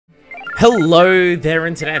Hello there,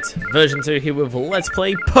 Internet. Version 2 here with Let's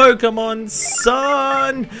Play Pokémon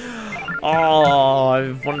Sun. Oh,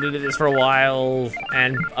 I've wanted to do this for a while,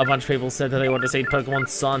 and a bunch of people said that they want to see Pokémon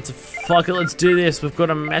Sun, so fuck it, let's do this. We've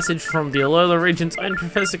got a message from the Alola region's own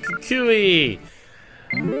Professor Kukui.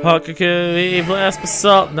 Oh, Kukui, blast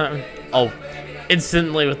Basalt. No. Oh,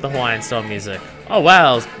 instantly with the Hawaiian style music. Oh,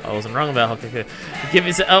 wow, I wasn't wrong about Kukui. Give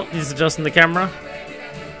me oh, he's adjusting the camera.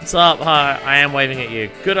 What's up? Hi, I am waving at you.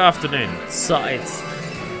 Good afternoon. So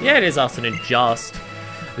yeah, it is afternoon just.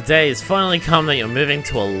 The day has finally come that you're moving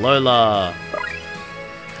to Alola.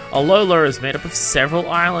 Alola is made up of several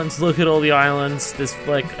islands. Look at all the islands. There's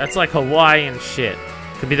like, that's like Hawaii and shit.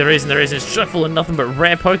 Could be the reason there isn't chock full of nothing but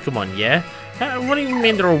rare Pokemon, yeah? What do you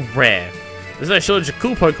mean they're all rare? There's no shortage of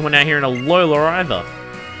cool Pokemon out here in Alola either.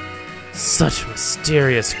 Such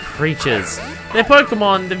mysterious creatures. They're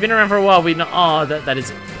Pokemon, they've been around for a while, we know. Oh, that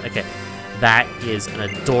is, okay. That is an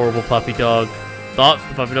adorable puppy dog. Oh,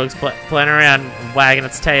 the puppy dog's playing around, wagging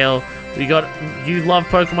its tail. You love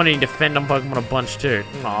Pokemon and you defend on Pokemon a bunch too.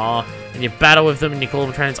 Aw, and you battle with them and you call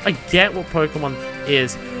them trainers. I get what Pokemon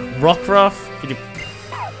is. Rockruff, can you...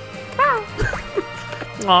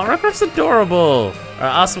 Aw, Rockruff's adorable.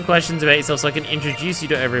 Alright, ask some questions about yourself so I can introduce you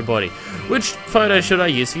to everybody. Which photo should I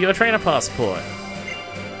use for your trainer passport?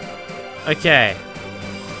 Okay.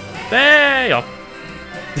 There you go.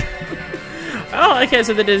 Oh, okay,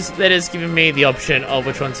 so that is giving me the option of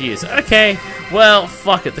which one to use. Okay, well,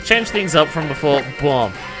 fuck it. To change things up from before,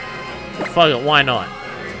 boom. Fuck it, why not?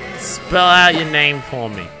 Spell out your name for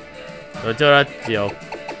me.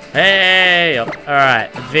 Hey!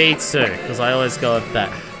 Alright, V2, because I always go with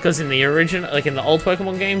that. Because in the original, like in the old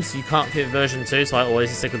Pokemon games, you can't fit version 2, so I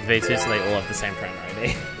always stick with V2 so they all have the same trainer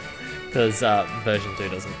ID. Because version 2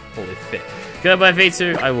 doesn't fully fit. Go by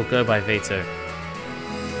V2, I will go by V2.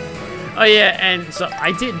 Oh yeah, and so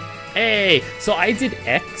I did,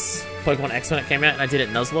 X, Pokemon X when it came out, and I did it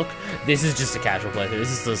Nuzlocke. This is just a casual playthrough. This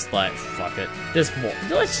is just like, fuck it. Just what?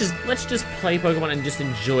 Let's just play Pokemon and just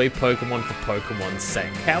enjoy Pokemon for Pokemon's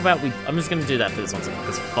sake. How about I'm just gonna do that for this one,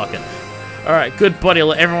 because fuck it. Alright, good buddy,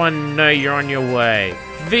 let everyone know you're on your way.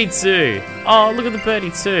 V2. Oh, look at the birdie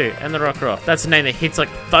too, and the Rockruff. That's a name that hits like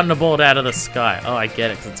Thunderbolt out of the sky. Oh, I get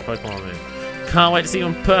it, because it's a Pokemon move. Can't wait to see you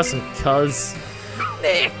in person, cuz.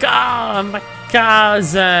 Nico, my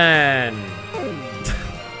cousin.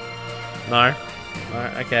 No,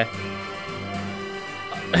 okay.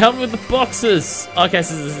 Help me with the boxes. Okay,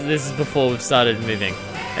 so this is before we've started moving.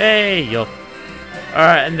 Hey, yo. All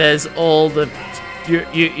right, and there's all the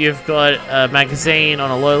you've got a magazine on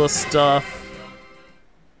Alola stuff,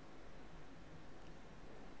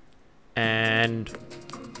 and.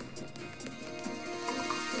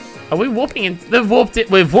 Are we warping in? We've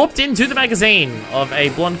warped into the magazine of a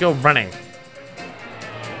blonde girl running.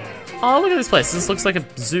 Oh, look at this place. This looks like a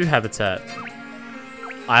zoo habitat.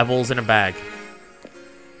 Eyeballs in a bag.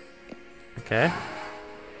 Okay.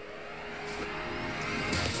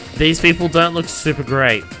 These people don't look super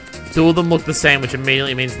great. Two of them look the same, which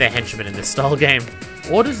immediately means they're henchmen in this style game.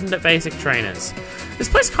 Or just basic trainers. This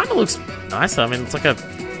place kind of looks nicer. I mean, it's like a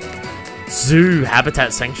zoo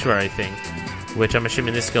habitat sanctuary thing. Which I'm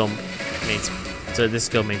assuming this girl means, so this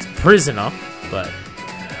girl means prisoner, but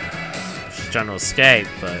she's trying to escape,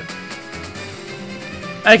 but...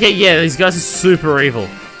 Okay, yeah, these guys are super evil.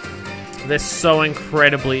 They're so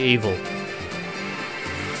incredibly evil.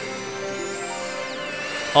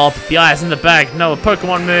 Oh, the eyes in the bag. No, a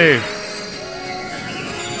Pokemon move.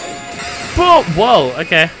 Boom! Whoa,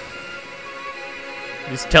 okay.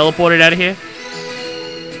 Just teleported out of here.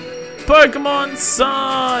 Pokemon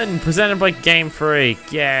Sun! Presented by Game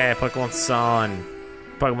Freak. Yeah, Pokemon Sun.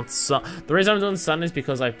 Pokemon Sun. The reason I'm doing Sun is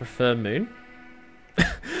because I prefer Moon.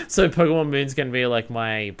 So Pokemon Moon's gonna be like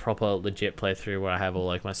my proper legit playthrough where I have all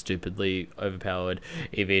like my stupidly overpowered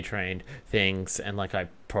EV trained things and like I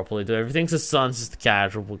properly do everything. So Sun's just the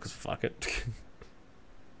casual because fuck it.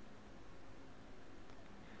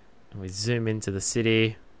 And we zoom into the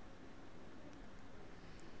city.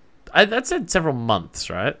 That said several months,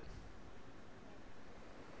 right?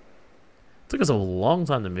 Took us a long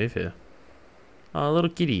time to move here. Oh, little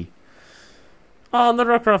kitty. Oh, and the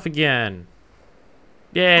Rockruff again.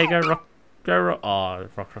 Yeah, go Rock. Oh,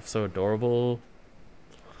 Rockruff's so adorable.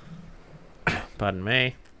 Pardon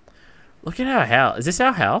me. Look at our house. Is this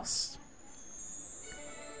our house?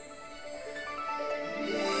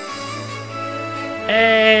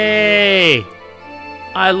 Hey!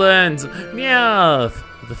 Islands! Meow!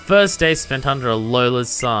 The first day spent under Alola's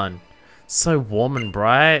sun. So warm and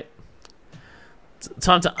bright.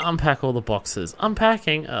 Time to unpack all the boxes.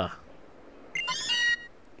 Unpacking? Ugh.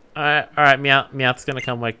 Alright, Meowth's gonna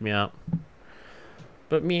come wake me up.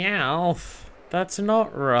 But Meowth, that's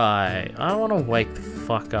not right. I don't wanna wake the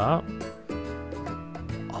fuck up.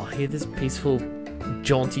 I'll hear this peaceful,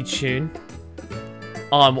 jaunty tune.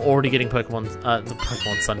 Oh, I'm already getting the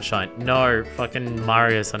Pokemon Sunshine. No, fucking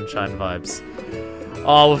Mario Sunshine vibes.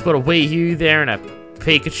 Oh, we've got a Wii U there and a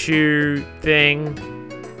Pikachu thing.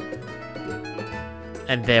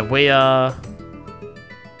 And there we are.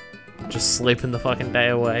 Just sleeping the fucking day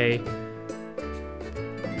away.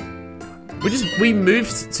 We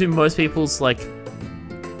moved to most people's, like,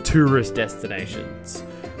 tourist destinations.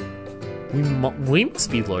 We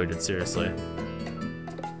must be loaded, seriously.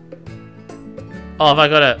 Oh, I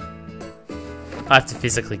have to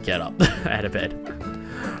physically get up out of bed.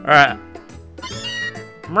 Alright.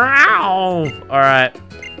 Meow! Alright.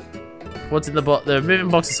 What's in the box? The moving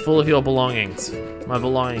box is full of your belongings. My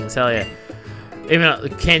belongings, hell yeah. Even though the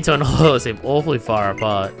Kanto and Alola seem awfully far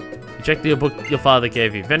apart. You check the book your father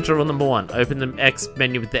gave you. Venture rule number 1. Open the X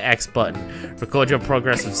menu with the X button. Record your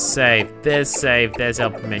progress with save. There's our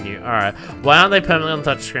menu. Alright. Why aren't they permanently on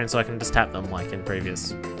the touchscreen so I can just tap them like in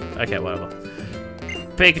previous? Okay, whatever.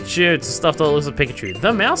 Pikachu, it's a stuffed doll that looks like Pikachu.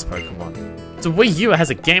 The mouse Pokemon. It's a Wii U, it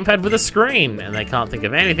has a gamepad with a screen, and they can't think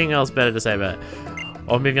of anything else better to say about it.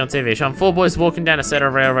 Or movie on TV, showing 4 boys walking down a set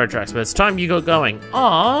of railroad tracks, but it's time you got going.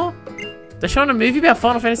 Aww, they're showing a movie about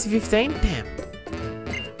Final Fantasy 15? Damn.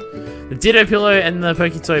 The Ditto pillow and the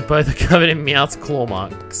Poketoy both are covered in Meowth's claw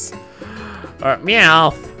marks. Alright,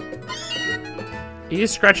 Meowth. Are you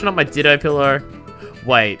scratching up my Ditto pillow?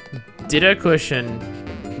 Wait, Ditto cushion,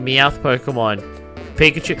 Meowth Pokemon,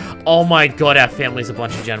 Pikachu. Oh my god, our family's a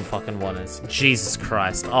bunch of Gen fucking oneers. Jesus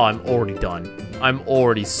Christ. Oh, I'm already done. I'm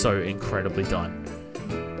already so incredibly done.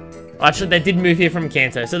 Actually, they did move here from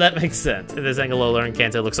Kanto, so that makes sense. If they're saying Alola and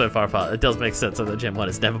Kanto look so far apart, it does make sense that the Gen 1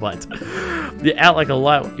 is. Never mind. You're out like a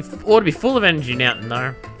light. You ought to be full of energy now.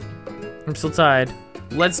 No. I'm still tired.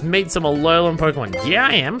 Let's meet some Alolan Pokemon. Yeah,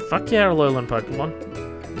 I am. Fuck yeah, Alolan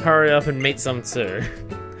Pokemon. Hurry up and meet some too.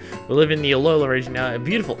 We live in the Alola region now,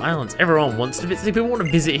 beautiful islands. Everyone wants to visit. People want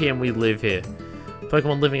to visit here and we live here.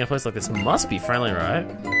 Pokemon living in a place like this must be friendly, right?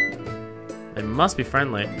 They must be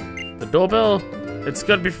friendly. The doorbell? It's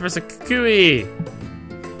gotta be Professor Kukui.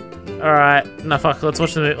 Alright, no fuck, let's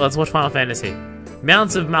watch Final Fantasy.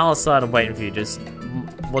 Mounds of Malasada waiting for you, just...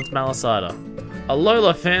 What's Malasada?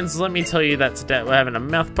 Alola fans, let me tell you that today we're having a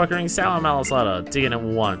mouth-puckering sour Malasada. Digging it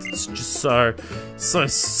once, it's just so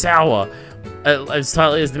sour. As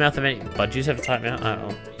tightly as the mouth of any... Budgies have a tight mouth? I don't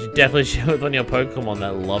know. You should definitely share with one of your Pokemon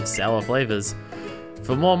that love sour flavors.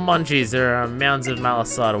 For more munchies, there are mounds of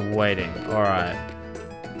Malasada waiting. Alright.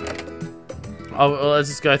 Oh, well, let's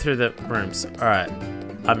just go through the rooms. Alright.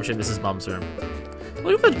 I'm assuming this is Mum's room.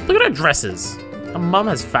 Look at her dresses. Her mum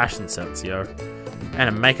has fashion sense, yo. And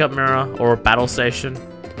a makeup mirror, or a battle station.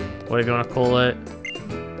 Whatever you want to call it.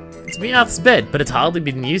 It's Meowth's bed, but it's hardly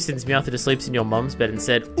been used since Meowth just sleeps in your mum's bed and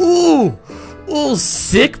said, ooh! Ooh,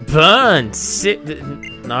 sick burn! Sick...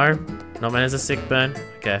 No. Not meant as a sick burn.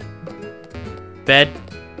 Okay. Bed.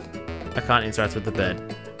 I can't interact with the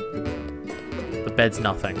bed. The bed's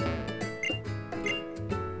nothing.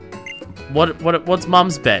 What's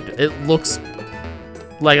Mum's bed? It looks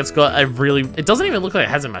like it's got a really... It doesn't even look like it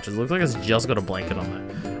has a mattress. It looks like it's just got a blanket on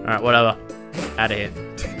there. Alright, whatever. Out of here.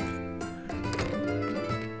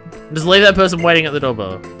 Just leave that person waiting at the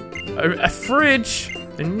doorbell. A fridge!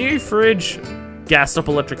 A new fridge! Gassed up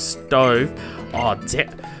electric stove. Oh,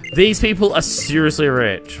 damn. These people are seriously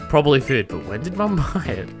rich. Probably food, but when did Mum buy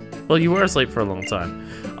it? Well, you were asleep for a long time.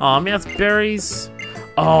 Oh, Meowth's berries.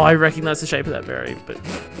 Oh, I recognize the shape of that berry, but...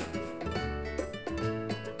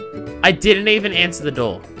 I didn't even answer the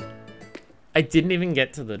door. I didn't even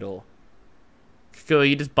get to the door. Go,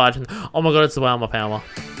 you just barged in. Oh my god, it's the Wow Power.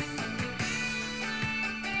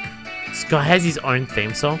 This guy has his own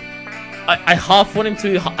theme song. I half want him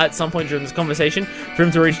to, at some point during this conversation, for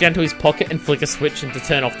him to reach down to his pocket and flick a switch and to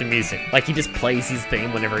turn off the music. Like, he just plays his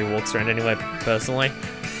theme whenever he walks around anywhere, personally.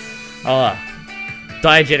 Oh,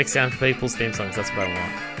 diegetic sound for people's theme songs, that's what I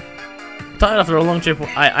want. Tired after a long trip.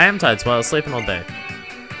 I am tired, so I was sleeping all day.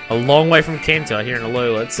 A long way from Kanto here in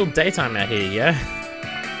Alola. It's still daytime out here, yeah?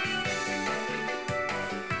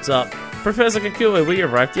 What's up? Professor Kukui, we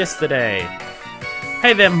arrived yesterday.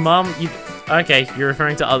 Hey there, Mum. Okay, you're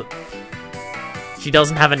referring to other... She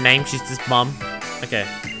doesn't have a name, she's just Mum. Okay.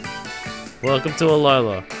 Welcome to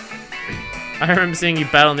Alola. I remember seeing you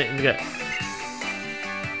battle in the Indigo...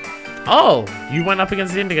 Oh! You went up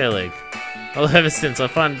against the Indigo League. Well, ever since, I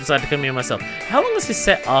finally decided to come here myself. How long is this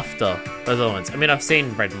set after those other ones? I mean, I've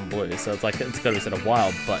seen Red and Blue, so it's like, it's gotta be set a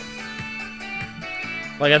while, but...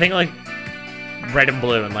 Like, I think, like... red and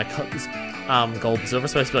blue, and like gold and silver are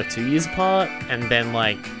supposed to be like 2 years apart, and then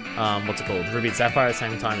like what's it called, ruby and sapphire at the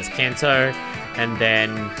same time as Kanto, and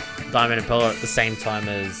then diamond and pearl at the same time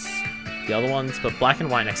as the other ones, but black and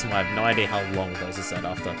white next to them, I have no idea how long those are set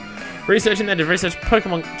after. Researching that, did research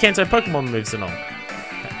Pokemon, Kanto Pokemon moves and all.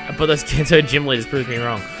 But those Kanto gym leaders proved me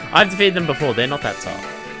wrong. I've defeated them before, they're not that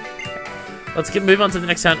tough. Let's move on to the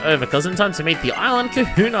next town over, cause in time to meet the Island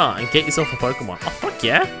Kahuna and get yourself a Pokemon. Oh fuck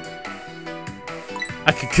yeah!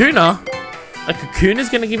 A Kakuna? A Kakuna's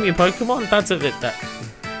gonna give me a Pokemon? That's a bit that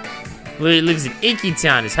lives in Iki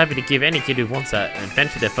Town, is happy to give any kid who wants that an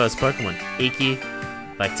adventure their first Pokemon. Iki,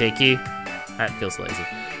 like Tiki. That feels lazy.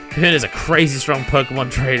 Kakunas are crazy strong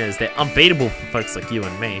Pokemon trainers. They're unbeatable for folks like you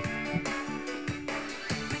and me.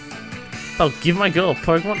 I'll give my girl a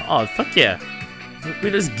Pokemon? Oh, fuck yeah.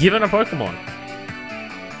 We're just giving a Pokemon.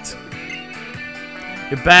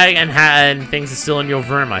 Your bag and hat and things are still in your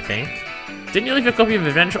room, I think. Didn't you leave a copy of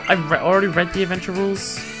Adventure? I already read the Adventure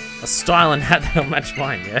rules. A style and hat that'll match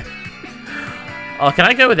mine, yeah? Oh, can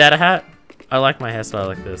I go without a hat? I like my hairstyle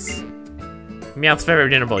like this. Meowth's favorite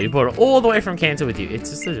dinner bowl. You brought it all the way from Kanto with you. It's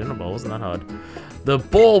just a dinner bowl, wasn't that hard? The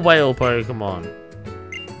ball whale Pokemon.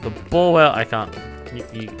 The ball whale. I can't.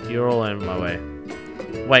 You're all in my way.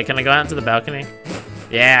 Wait, can I go out into the balcony?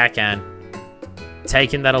 Yeah, I can.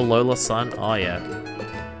 Taking that Alola sun. Oh yeah.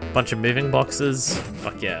 Bunch of moving boxes.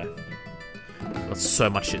 Fuck yeah. Got so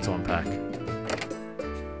much shit to unpack.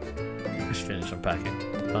 I should finish unpacking.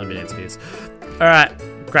 Another million tears. Alright,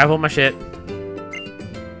 grab all my shit.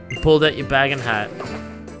 Pulled out your bag and hat.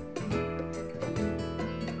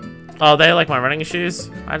 Oh, they like my running shoes?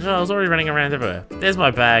 I don't know, I was already running around everywhere. There's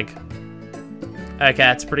my bag.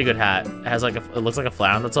 Okay, it's a pretty good hat. It has like it looks like a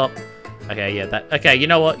flower on the top. Okay, yeah, that. Okay, you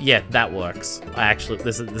know what? Yeah, that works. I actually,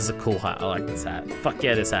 this is a cool hat. I like this hat. Fuck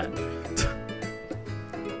yeah, this hat.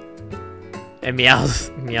 And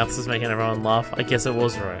Meowth is making everyone laugh. I guess it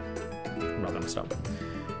was right. I'm not gonna stop.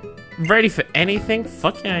 Ready for anything?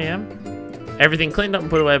 Fuck yeah, I am. Everything cleaned up and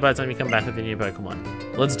put away by the time you come back with your new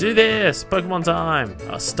Pokemon. Let's do this! Pokemon time!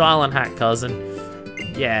 A style and hat, cousin.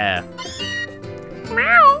 Yeah.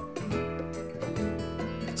 Meow!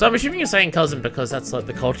 So I'm assuming you're saying cousin because that's like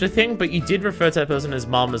the culture thing, but you did refer to that person as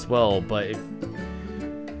mom as well, but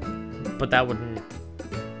that wouldn't...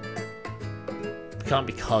 It can't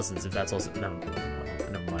be cousins if that's also... No,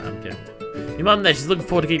 never mind, I'm kidding. Your mom there, she's looking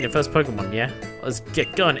forward to getting your first Pokemon, yeah? Let's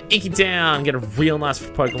get going to Iki Town, get a real nice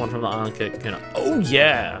Pokemon from the Island Kakuna. Oh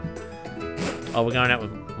yeah! Oh, we're going out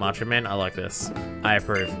with Macho Man? I like this. I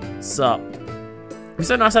approve. Sup? It's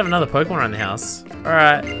so nice to have another Pokemon around the house.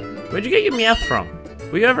 Alright. Where'd you get your Meowth from?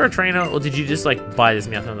 Were you ever a trainer, or did you just like buy this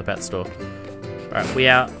Meowth from the pet store? Alright, we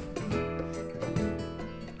out.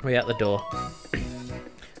 We out the door.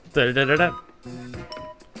 Da -da -da -da -da.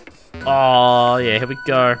 Oh yeah, here we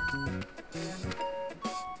go.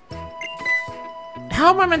 How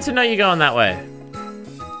am I meant to know you're going that way?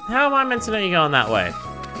 How am I meant to know you're going that way?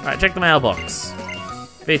 Alright, check the mailbox.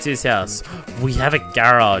 V2's house. We have a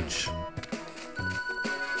garage.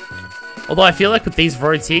 Although I feel like with these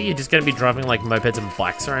roads here, you're just going to be driving like mopeds and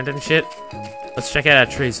bikes around and shit. Let's check out our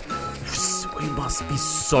trees. We must be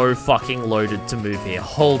so fucking loaded to move here.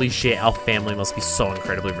 Holy shit, our family must be so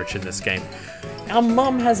incredibly rich in this game. Our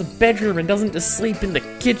mum has a bedroom and doesn't just sleep in the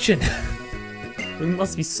kitchen. We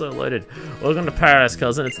must be so loaded. Welcome to Paradise,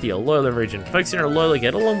 cousin. It's the Alola region. Folks here in Alola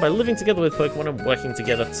get along by living together with Pokemon and working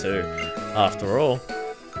together too. After all,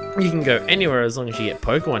 you can go anywhere as long as you get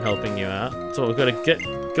Pokemon helping you out. So we've got to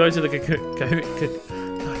go to the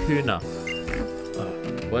Kahuna.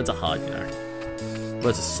 Oh, words are hard, you know.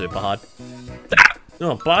 Words are super hard.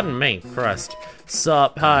 Oh, pardon me, Christ.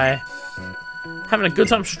 Sup, hi. Having a good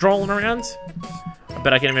time strolling around? I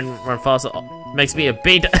bet I can even run faster. Oh, makes me a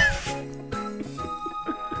beat.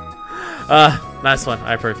 Nice one,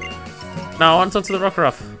 I approve. No, I want to talk to the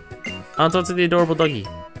Rockruff. I want to talk to the adorable doggy.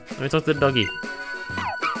 Let me talk to the doggy.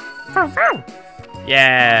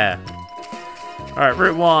 Yeah. Alright,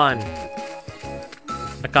 Route 1.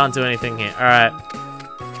 I can't do anything here. Alright.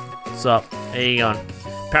 What's up? There you go.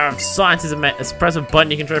 Power of science is a press a button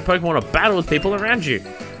you can train Pokemon or battle with people around you.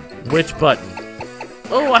 Which button?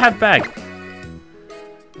 Oh, I have bag.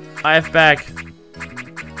 I have bag.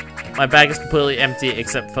 My bag is completely empty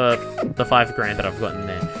except for the 5 grand that I've got in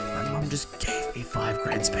there. My mom just gave me 5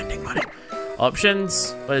 grand spending money.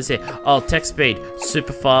 Options? What is here? Oh, text speed.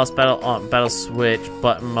 Super fast, battle on, battle switch,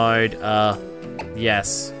 button mode,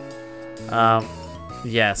 yes.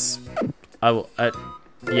 Yes. I will,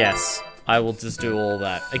 yes. I will just do all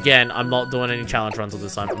that. Again, I'm not doing any challenge runs all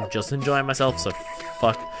this time. I'm just enjoying myself, so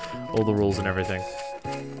fuck all the rules and everything.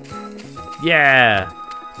 Yeah!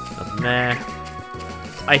 Nothing there.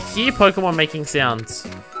 I hear Pokemon making sounds.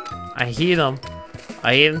 I hear them.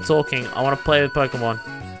 I hear them talking. I want to play with Pokemon.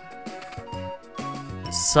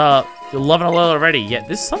 Sup? You're loving Alola already. Yeah,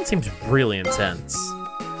 this sun seems really intense.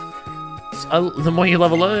 The more you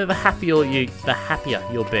love Alola, the happier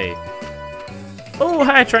you'll be. Oh,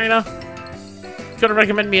 hi, trainer. You gotta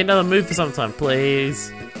recommend me another move for some time,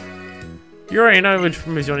 please. You already know which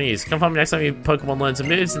moves you want to use. Come find me next time your Pokemon learn some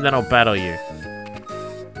moves, and then I'll battle you.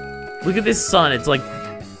 Look at this sun. It's like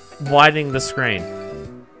widening the screen.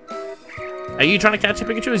 Are you trying to catch a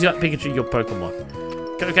Pikachu, or is your Pikachu your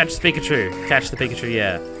Pokemon? Go catch the Pikachu. Catch the Pikachu,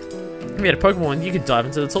 yeah. If you had a Pokemon, you could dive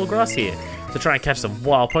into the tall grass here to try and catch some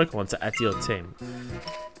wild Pokemon to add to your team.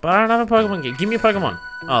 But I don't have a Pokemon yet. Give me a Pokemon.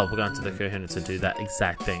 Oh, we're going to the Kahuna to do that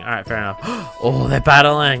exact thing. Alright, fair enough. Oh, they're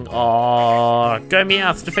battling. Oh, go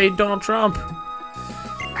Meowth, defeat Donald Trump.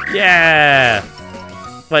 Yeah.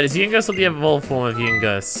 Wait, is Yungos or the evolved form of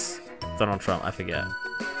Yungos Donald Trump? I forget.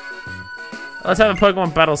 Let's have a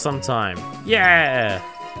Pokemon battle sometime. Yeah.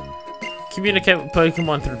 Communicate with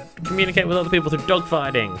Pokemon through. Communicate with other people through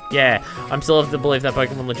dogfighting. Yeah. I'm still have to believe that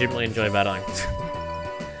Pokemon legitimately enjoy battling.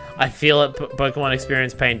 I feel it. Pokemon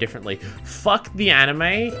experience pain differently. Fuck the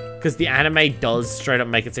anime, because the anime does straight up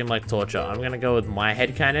make it seem like torture. I'm gonna go with my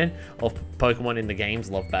headcanon of Pokemon in the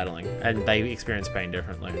games love battling, and they experience pain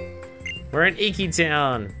differently. We're in Iki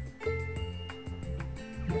Town.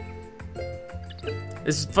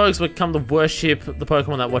 This folks would come to worship the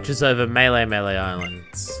Pokemon that watches over Melee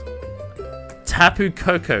Islands. Tapu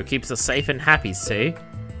Koko keeps us safe and happy, see?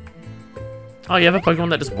 Oh, you have a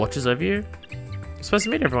Pokemon that just watches over you? You're supposed to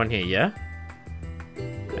meet everyone here, yeah?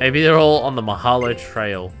 Maybe they're all on the Mahalo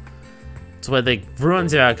Trail. It's where the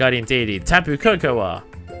ruins of our guardian deity, Tapu Koko, are.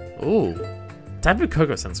 Ooh. Tapu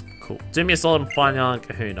Koko sounds cool. Do me a solid and find the island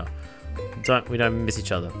Kahuna. We don't miss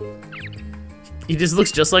each other. He just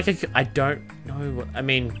looks just like a... I don't know what... I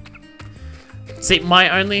mean... See,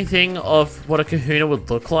 my only thing of what a Kahuna would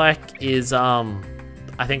look like is, I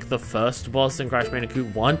think the first boss in Crash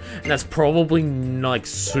Bandicoot 1, and that's probably like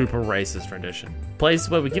super racist rendition. Place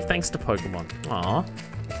where we give thanks to Pokemon. Aww.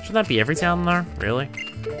 Should that be every town though? Really?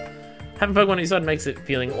 Having Pokemon inside makes it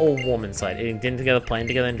feeling all warm inside. Eating dinner together, playing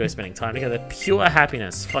together, enjoy spending time together. Pure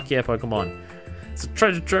happiness. Fuck yeah, Pokemon. It's a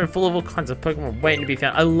treasure trove full of all kinds of Pokemon waiting to be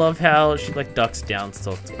found. I love how she like ducks down to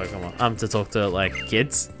talk to Pokemon. To talk to like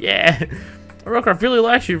kids. Yeah. Rockruff really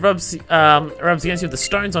likes you. Rubs against you with the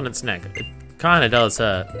stones on its neck. It kinda does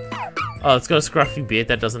hurt. Oh, it's got a scruffy beard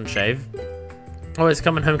that doesn't shave. Oh, it's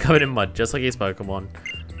coming home covered in mud, just like his Pokemon.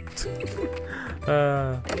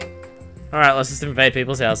 Alright, let's just invade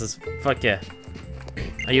people's houses. Fuck yeah.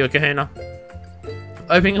 Are you a Kahuna?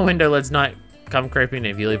 Opening a window lets night come creeping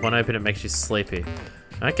in. If you leave one open, it makes you sleepy.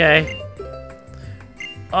 Okay.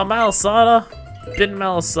 Oh, Malasada. Bitter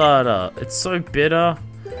Malasada. It's so bitter.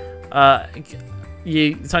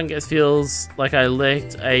 Your tongue feels like I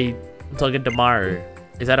licked a Togedemaru.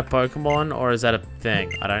 Is that a Pokemon or is that a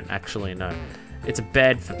thing? I don't actually know. It's a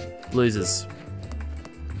bed for losers.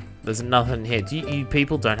 There's nothing here. You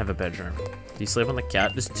people don't have a bedroom. Do you sleep on the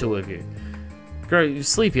couch? There's two of you. Grow, you're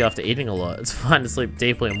sleepy after eating a lot. It's fine to sleep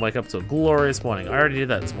deeply and wake up to a glorious morning. I already did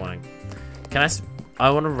that this morning. I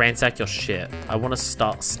want to ransack your shit. I want to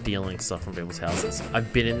start stealing stuff from people's houses.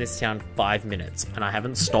 I've been in this town 5 minutes and I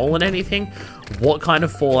haven't stolen anything. What kind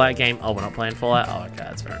of Fallout game? Oh, we're not playing Fallout? Oh, okay,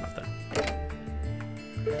 that's fair enough then.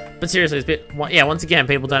 But seriously, it's a bit... Yeah, once again,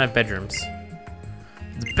 people don't have bedrooms.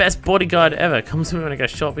 The best bodyguard ever. Come to me when I go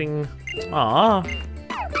shopping. Aww.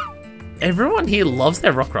 Everyone here loves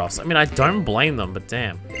their Rockruffs. I mean, I don't blame them, but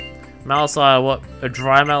damn. Malasada, what? A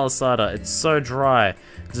dry Malasada. It's so dry.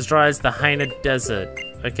 It's as dry as the Haina Desert.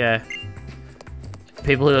 Okay.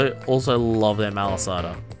 People who also love their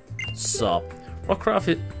Malasada. Sup. Rockruff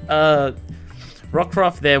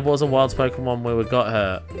there was a wild Pokemon where we got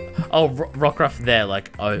her. Oh, Rockruff there,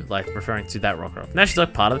 like referring to that Rockruff. Now she's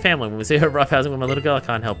like part of the family. When we see her roughhousing with my little girl, I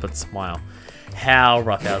can't help but smile. How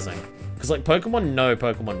roughhousing? Because like Pokemon know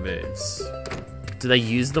Pokemon moves. Do they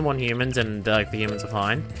use them on humans and like the humans are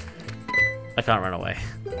fine? I can't run away.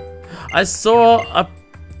 I saw a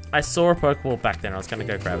Pokeball back then. I was gonna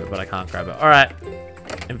go grab it, but I can't grab it. All right,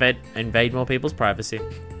 invade more people's privacy.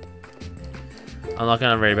 I'm not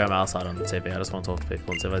gonna read about Malasada on the TV. I just want to talk to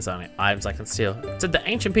people and see if there's any items I can steal. It said the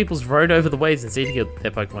ancient peoples rode over the waves and seeded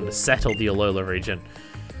their Pokemon to settle the Alola region.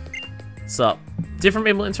 So, different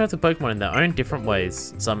people interact with Pokemon in their own different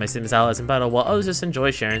ways. Some may see them as allies in battle, while others just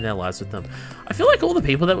enjoy sharing their lives with them. I feel like all the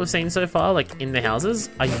people that we've seen so far, like in the houses,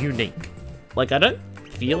 are unique. Like I don't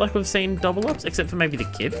feel like we've seen double ups, except for maybe the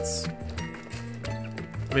kids.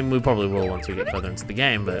 I mean, we probably will once we get further into the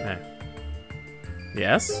game, but hey.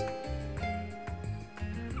 Yes?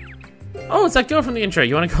 Oh, it's that girl from the intro.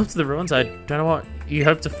 You want to go up to the ruins? I don't know what you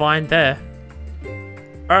hope to find there.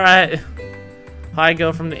 Alright. Hi,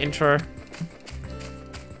 girl from the intro.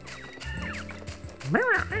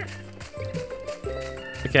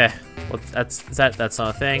 Okay. Well, that's not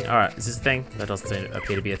a thing. Alright, is this a thing? That doesn't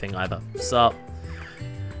appear to be a thing either. Sup?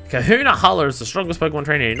 Kahuna Hala is the strongest Pokemon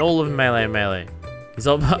trainer in all of Melee.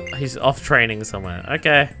 He's off training somewhere.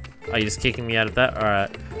 Okay. Are you just kicking me out of that?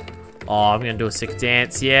 Alright. Oh, I'm gonna do a sick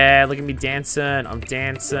dance. Yeah, look at me dancing. I'm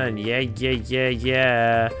dancing.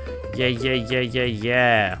 Yeah.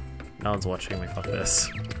 No one's watching me. Fuck this.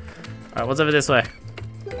 Alright, what's over this way?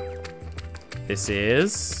 This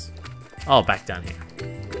is... Oh, back down here.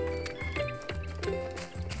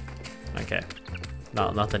 Okay.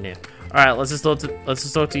 No, nothing here. Alright, let's just talk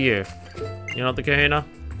to you. You're not the Kahuna?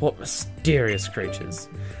 What mysterious creatures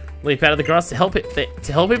leap out of the grass to help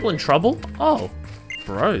people in trouble? Oh,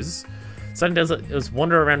 bros. Something does it was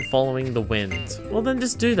wander around following the wind. Well, then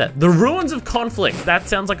just do that. The Ruins of Conflict. That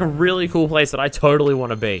sounds like a really cool place that I totally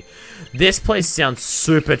want to be. This place sounds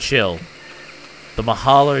super chill. The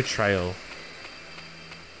Mahalo Trail.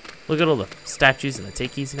 Look at all the statues and the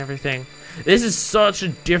tikis and everything. This is such a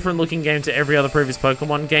different looking game to every other previous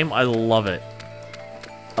Pokemon game. I love it.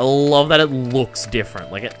 I love that it looks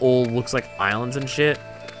different. Like, it all looks like islands and shit.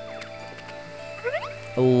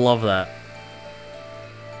 I love that.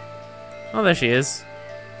 Oh, there she is.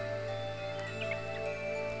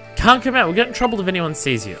 Can't come out. We'll get in trouble if anyone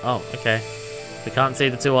sees you. Oh, okay. We can't see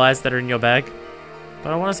the 2 eyes that are in your bag.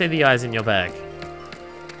 But I want to see the eyes in your bag.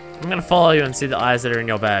 I'm going to follow you and see the eyes that are in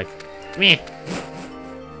your bag. Come here.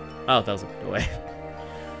 Oh, that was a good way.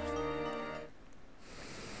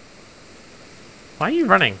 Why are you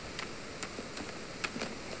running?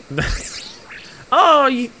 Oh,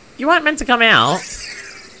 you weren't meant to come out.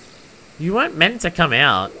 You weren't meant to come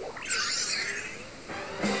out.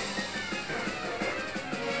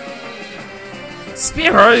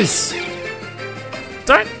 Spearows!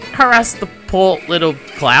 Don't harass the poor little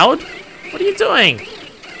cloud. What are you doing?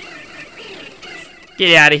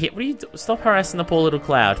 Get out of here. What are you doing? Stop harassing the poor little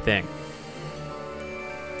cloud thing.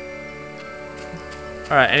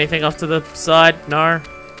 Alright, anything off to the side? No?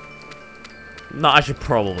 No, I should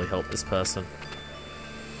probably help this person.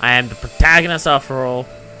 I am the protagonist after all.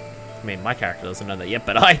 I mean, my character doesn't know that yet,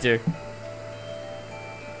 but I do.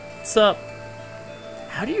 What's up?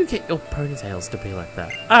 How do you get your ponytails to be like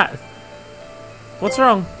that? Ah! What's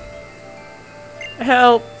wrong?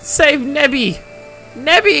 Help! Save Nebby!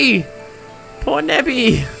 Nebby! Poor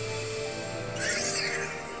Nebby!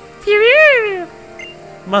 Pew!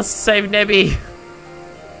 Must save Nebby!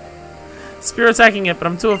 Spear attacking it, but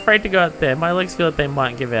I'm too afraid to go out there. My legs feel like they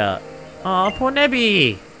might give out. Aw, poor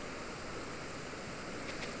Nebby!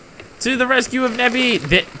 To the rescue of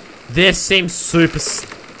Nebby! This seems super...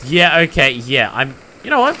 Yeah, okay, yeah, you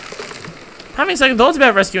know what? I'm having second thoughts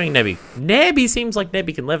about rescuing Nebby. Nebby seems like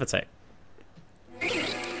Nebby can levitate.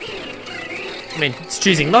 I mean, it's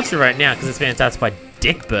choosing not to right now because it's being attacked by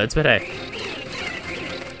dick birds, but hey.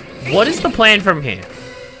 What is the plan from here?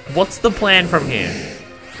 What's the plan from here?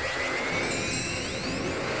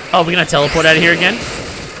 Oh, we're gonna teleport out of here again?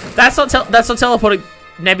 That's not teleporting.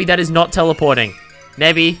 Nebby, that is not teleporting.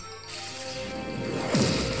 Nebby.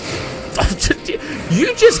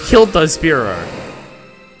 You just killed those Spearow.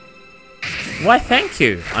 Why, thank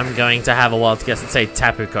you. I'm going to have a wild guess and say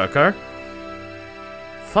Tapu Koko.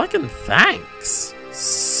 Fucking thanks.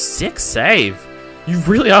 Sick save. You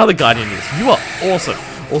really are the guardian of this. You are awesome.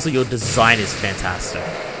 Also, your design is fantastic.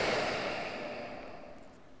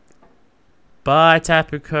 Bye,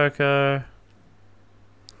 Tapu Koko.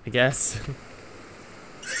 I guess.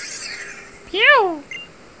 Pew!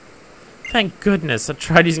 Thank goodness. I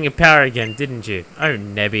tried using your power again, didn't you? Oh,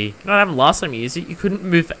 Nebby. You know what happened last time you used it? You couldn't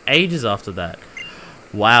move for ages after that.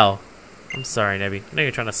 Wow. I'm sorry, Nebby. I know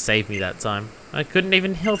you're trying to save me that time. I couldn't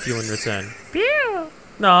even help you in return. Pew!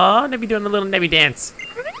 Aw, Nebby doing a little Nebby dance.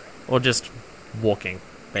 Or just walking,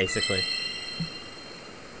 basically.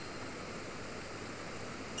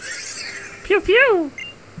 Pew pew!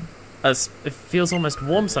 It feels almost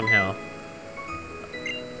warm somehow.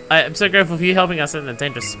 I'm so grateful for you helping us in a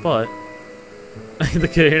dangerous spot. The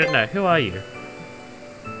Kahuna? No, who are you?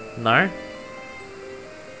 No?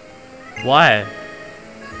 Why?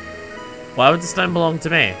 Why would the stone belong to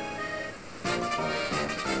me?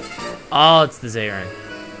 Oh, it's the Zero.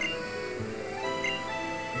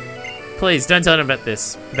 Please, don't tell him about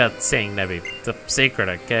this. About seeing Nebby. It's a secret,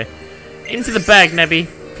 okay? Into the bag, Nebby.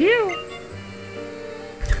 Pew!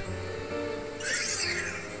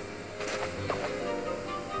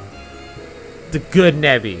 The good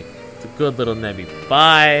Nebby. The good little Nebby.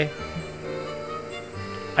 Bye.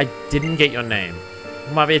 I didn't get your name.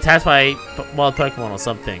 You might be attacked by wild Pokemon or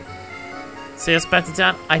something. See us back to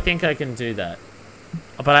town? I think I can do that.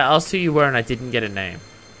 But I asked who you were and I didn't get a name.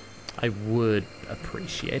 I would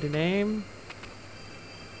appreciate a name.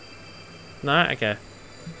 No? Okay.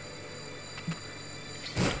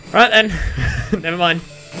 Right then. Never mind.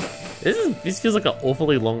 This feels like an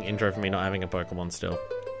awfully long intro for me not having a Pokemon still.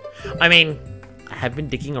 I mean, I have been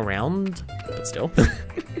digging around, but still.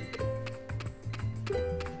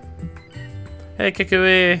 Hey,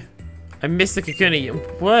 Kakui. I missed the Kakuna.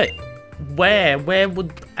 What? Where? Where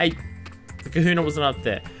would I... The Kahuna wasn't up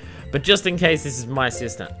there. But just in case, this is my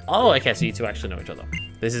sister. Oh, okay, so you two actually know each other.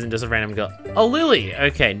 This isn't just a random girl. Oh, Lily!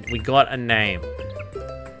 Okay, we got a name.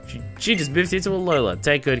 She just moved here to Alola.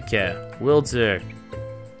 Take good care. Will do.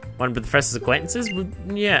 One of the Professor's acquaintances?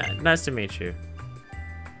 Yeah, nice to meet you.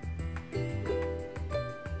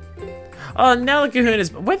 Oh, now the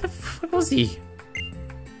Kahuna's... Where the fuck was he?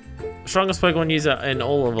 Strongest Pokemon user in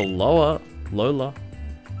all of Lola.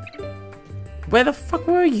 Where the fuck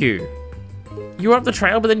were you? You were up the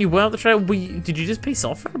trail, but then you weren't up the trail. Did you just piece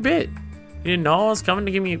off for a bit? You didn't know I was coming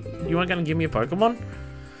to give me... You weren't going to give me a Pokemon?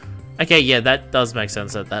 Okay, yeah, that does make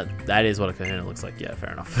sense. That is what a Kahuna looks like. Yeah,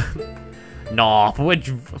 fair enough. Nah, but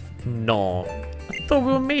no. I thought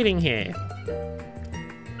we were meeting here.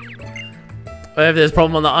 If there's a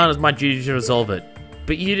problem on the island, it's my duty to resolve it.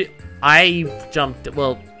 But I jumped...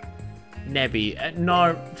 Well, Nebby.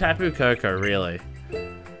 No, Tapu Koko, really.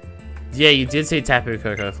 Yeah, you did see Tapu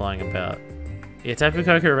Koko flying about. Yeah, Tapu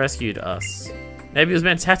Koko rescued us. Nebby was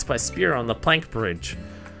being attacked by Spear on the plank bridge.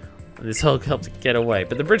 And this Hulk helped get away,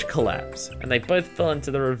 but the bridge collapsed, and they both fell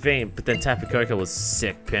into the ravine, but then Tapu Koko was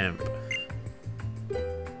sick pimp.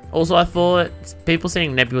 Also, I thought people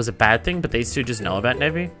saying Nebby was a bad thing, but these two just know about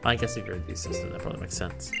Nebby. I guess if you're the assistant, that probably makes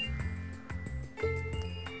sense.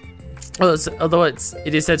 Although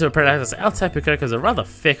it is said to a predator, our Tapu Koko is a rather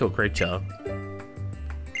fickle creature.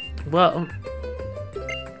 Well,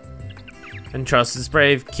 and trust this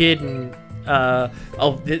brave kid and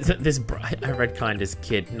this I read kind as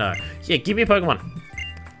kid. No, yeah, give me a Pokemon.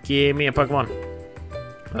 Give me a Pokemon.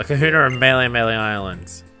 The Kahuna of Melee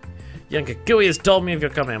Islands. Young Kakui has told me of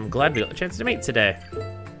your coming. I'm glad we got the chance to meet today.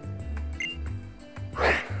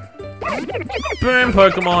 Boom,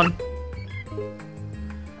 Pokemon.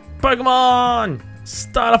 Pokemon!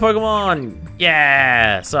 Start a Pokemon!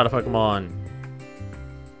 Yeah! Start a Pokemon.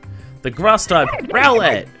 The grass type,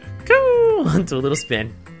 Rowlet! Cool! Onto a little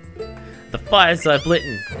spin. The fire type,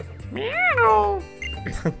 Litten. Meow!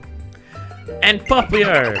 And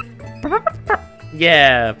Popular!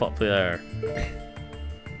 Yeah, Popular.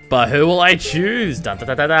 But who will I choose? Dun dun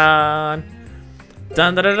dun dun dun!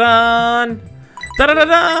 Dun dun dun dun! Dun dun dun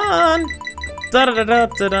dun! Dun dun dun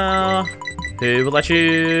dun dun! Who will I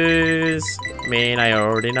choose? I mean, I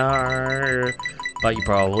already know. But you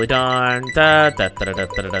probably don't. Grass type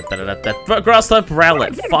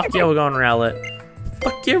Rowlet. Fuck yeah, we're going Rowlet.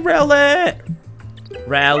 Fuck yeah, Rowlet!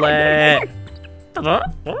 Rowlet!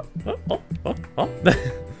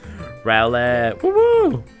 Rowlet. Woo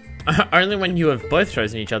woo! Only when you have both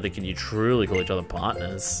chosen each other can you truly call each other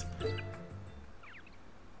partners.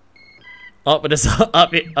 Oh, but it's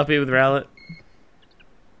up here with Rowlet.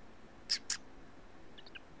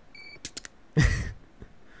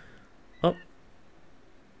 Oh.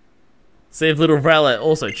 See if little Rowlet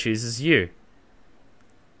also chooses you.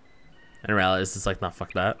 And Rowlet is just like, nah,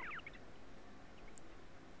 fuck that.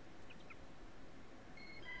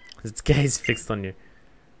 Its gaze fixed on you.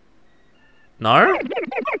 No?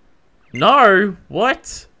 No?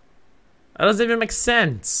 What? That doesn't even make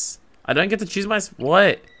sense. I don't get to choose my...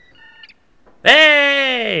 What?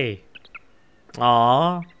 Hey!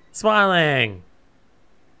 Aww. Smiling.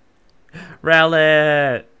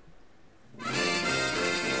 Rowlet.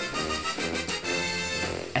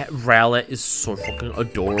 Rowlet is so fucking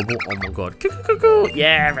adorable. Oh my god.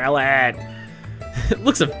 Yeah, Rowlet.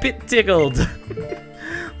 Looks a bit tickled.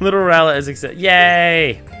 Little Rowlet is excited.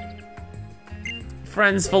 Yay!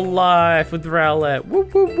 Friends for life with Rowlet. Woo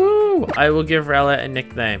woo woo! I will give Rowlet a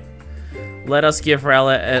nickname. Let us give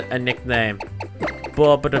Rowlet a nickname.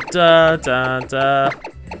 Ba ba da da da da.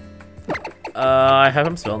 I hope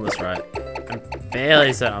I'm spelling this right. I'm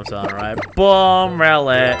fairly certain I'm spelling it right. Boom,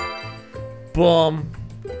 Rowlet. Boom.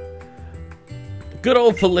 Good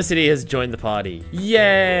old Felicity has joined the party.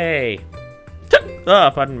 Yay!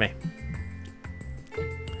 Oh, pardon me.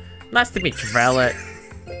 Nice to meet you, Rowlet.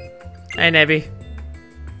 Hey, Nebby.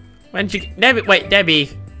 When'd you... Nebby, wait,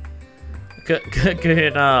 Debbie. Good,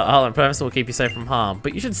 hold on, Professor will keep you safe from harm.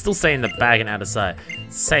 But you should still stay in the bag and out of sight.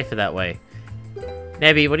 It's safer that way.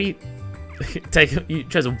 Nebby, what are you... You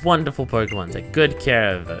chose a wonderful Pokemon. Take good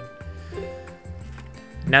care of it.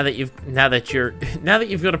 Now that you've got a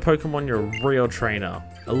Pokemon, you're a real trainer.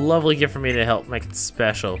 A lovely gift for me to help make it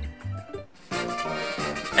special.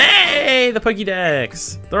 Hey, the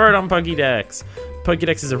Pokédex! The Rotom Pokédex.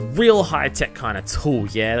 Pokédex is a real high-tech kind of tool,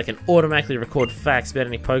 yeah? That can automatically record facts about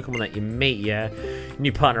any Pokemon that you meet, yeah? Your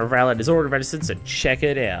new partner Rowlet is already registered, so check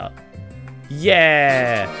it out.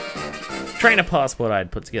 Yeah! Trainer passport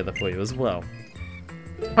I'd put together for you as well.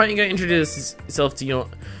 Why don't you go introduce yourself to your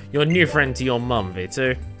new friend to your mum,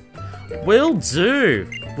 V2? Will do!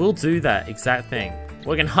 We'll do that exact thing.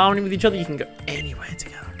 Work in harmony with each other, you can go anywhere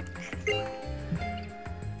together.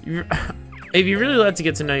 If you really like to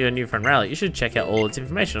get to know your new friend Rowlet, you should check out all its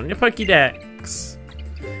information on your Pokédex.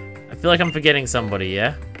 I feel like I'm forgetting somebody,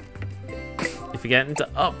 yeah? If you get into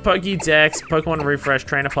Pokédex, Pokemon Refresh,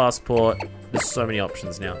 Trainer Passport, there's so many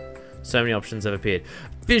options now. So many options have appeared.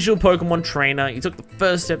 Visual Pokemon Trainer, you took the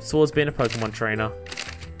first step towards being a Pokemon Trainer.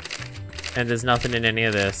 And there's nothing in any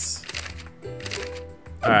of this.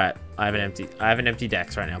 Alright, I have an empty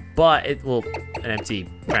dex right now, but an empty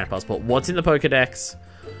Trainer Passport. What's in the Pokédex?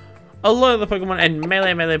 Alola the Pokemon and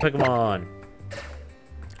melee Pokemon.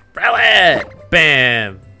 Rowlet!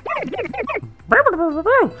 Bam!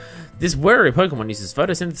 This wary Pokemon uses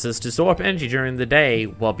photosynthesis to store up energy during the day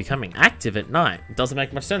while becoming active at night. It doesn't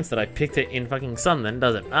make much sense that I picked it in fucking sun then,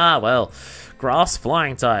 does it? Ah, well. Grass,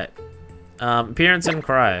 flying type. Appearance and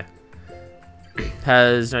cry.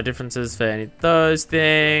 Has no differences for any of those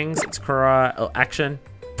things. It's cry. Oh, action.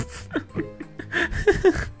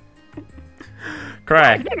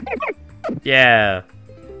 Cry. Yeah.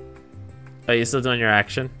 Oh, you're still doing your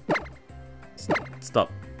action? Stop.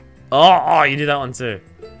 Oh, you did that one too.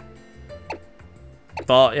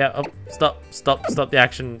 Oh, yeah. Oh, stop the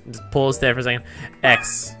action. Just pause there for a second.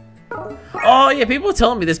 X. Oh, yeah, people are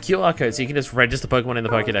telling me there's QR code so you can just register Pokemon in the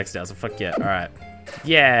Pokédex now, so fuck yeah. Alright.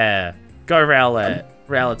 Yeah. Go Rowlet.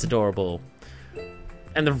 Rowlet's adorable.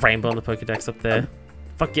 And the rainbow on the Pokédex up there.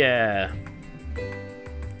 Fuck yeah.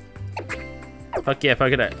 Fuck yeah,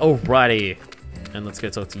 Pokédex. Alrighty. And let's go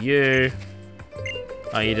talk to you.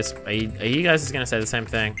 Are you guys just gonna say the same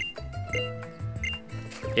thing?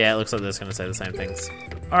 Yeah, it looks like they're just gonna say the same things.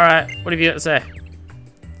 Alright, what have you got to say?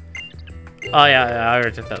 Oh yeah, I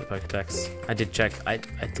already checked out the Pokédex. I did check. I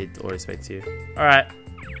did already speak to you. Alright.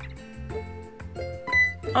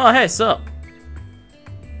 Oh hey, sup?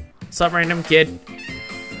 Sup, random kid?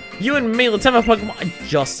 You and me, let's have a Pokemon. I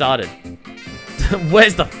just started.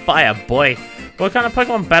 Where's the fire, boy? What kind of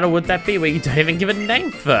Pokemon battle would that be where you don't even give it a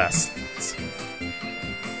name first?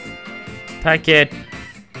 Hi, kid.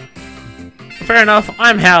 Fair enough,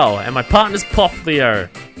 I'm Hal, and my partner's Poplio.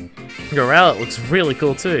 Your Rowlet looks really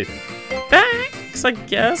cool too. Thanks, I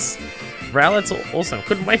guess. Rowlet's awesome.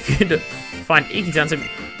 Couldn't wait for you to find Ikitown. So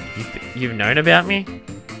you've known about me?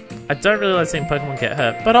 I don't really like seeing Pokemon get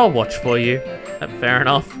hurt, but I'll watch for you. Fair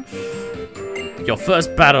enough. Your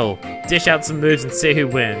first battle. Dish out some moves and see who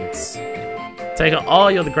wins. Take on. Oh,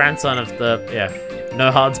 you're the grandson of the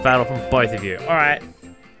no hards battle from both of you. All right.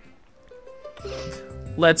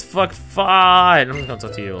 Let's fight. I'm gonna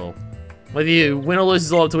talk to you all. Whether you win or lose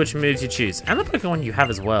is all up to which moves you choose, and the Pokemon you have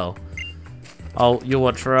as well. Oh, you'll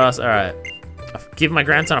watch for us. All right. Give my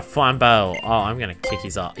grandson a fine battle. Oh, I'm gonna kick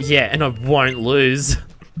his ass. Yeah, and I won't lose.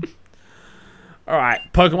 All right,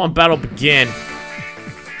 Pokemon battle begin.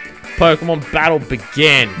 Pokemon battle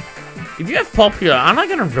begin. If you have Popular, aren't I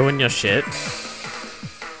gonna ruin your shit?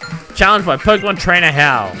 Challenged by Pokemon Trainer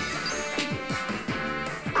Hal.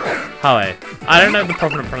 Howie. I don't know the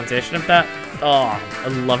proper pronunciation of that. Oh, I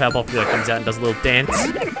love how Popular comes out and does a little dance.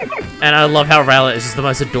 And I love how Rowlet is just the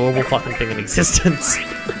most adorable fucking thing in existence.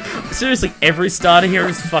 Seriously, every starter here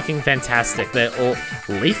is fucking fantastic. They're all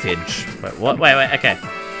leafage. Wait, what? Wait, okay.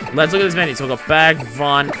 Let's look at this menu. So we've got bag,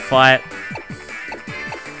 run, fight.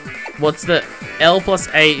 What's the L plus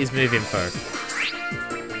A is move info.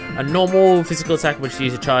 A normal physical attack which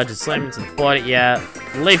uses a charge is slam into the body. Yeah.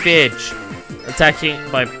 Leafage. Attacking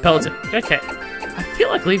by pellet. Okay. I feel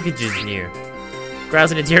like Leafage is new.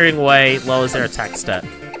 Growls in a endearing way, lowers their attack stat.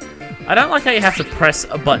 I don't like how you have to press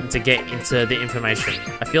a button to get into the information.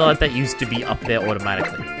 I feel like that used to be up there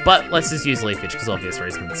automatically. But let's just use Leafage because obvious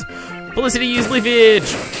reasons. Felicity, use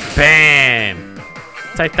Leafage! Bam!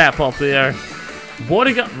 Take that, Poplio.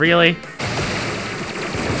 Water gun, really?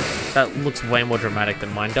 That looks way more dramatic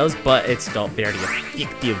than mine does, but it's not very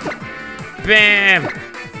effective. Bam!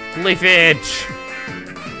 Leafage!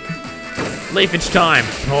 Leafage time!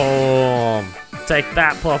 Boom! Take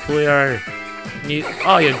that, Poplio.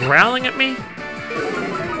 Oh, you're growling at me?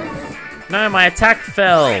 No, my attack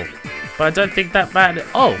fell. But I don't think that bad.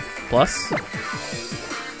 Oh, Plus.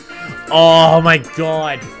 Oh my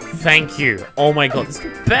god. Thank you. Oh my god. This is the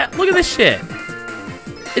best. Look at this shit.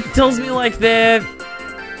 It tells me like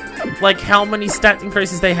like how many stat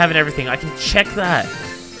increases they have and everything. I can check that.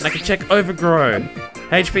 And I can check overgrow.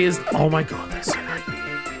 HP is, oh my god, that's so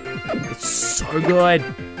good. It's so good.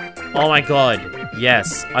 Oh my god.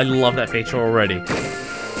 Yes, I love that feature already.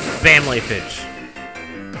 Family fish.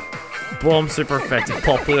 Bomb super effective.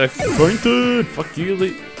 Popular fainted. Fuck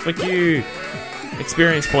you, fuck you.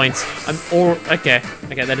 Experience points. Okay,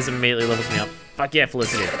 that just immediately levels me up. Fuck yeah,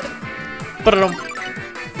 Felicity.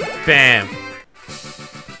 Bam.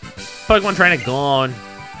 Pokemon trainer gone.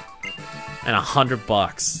 And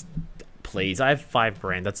 $100. Please, I have 5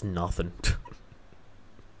 grand. That's nothing.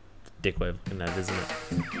 Dickwave in that, isn't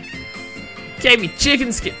it? Gave me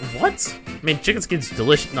chicken skin. What? I mean, chicken skin's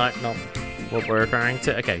delicious. No, not what we're referring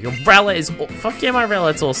to. Okay, your Rella is. Fuck yeah, my Rella.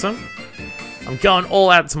 It's awesome. I'm going all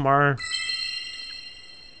out tomorrow.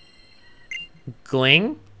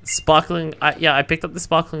 Gling? Sparkling. Yeah, I picked up the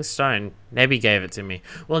sparkling stone. Nebby gave it to me.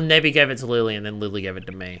 Well, Nebby gave it to Lily, and then Lily gave it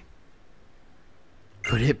to me.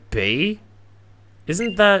 Could it be?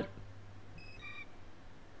 Isn't that...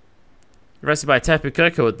 Rescued by Tapu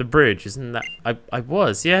Koko at the bridge, isn't that... I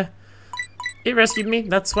was, yeah. It rescued me.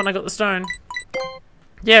 That's when I got the stone.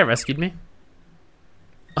 Yeah, it rescued me.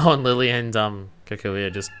 Oh, and Lily and Koko are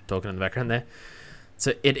just talking in the background there.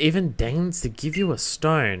 So it even deigns to give you a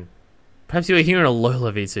stone. Perhaps you are here in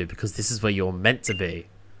Alola V2 because this is where you're meant to be.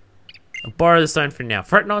 I'll borrow the stone for now.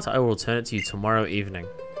 Fret not, I will return it to you tomorrow evening.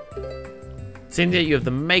 Seems that you have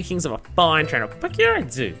the makings of a fine trainer. Fuck yeah, I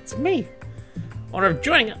do. It's me. Honor of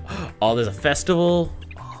joining it. Oh, there's a festival.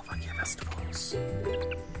 Oh, fuck yeah, festivals.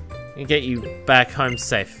 And get you back home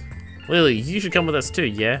safe. Lily, you should come with us too,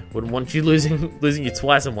 yeah? Wouldn't want you losing you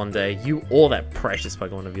twice in one day. You or that precious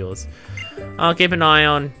Pokemon of yours. I'll keep an eye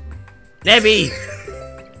on... Nebby!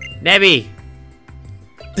 Nebby!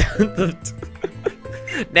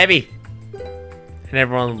 Nebby! And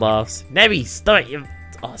everyone laughs. Nebby, stop it!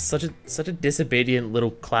 Oh, such a disobedient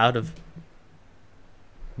little cloud of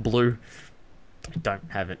blue. I don't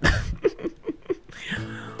have it.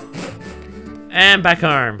 And back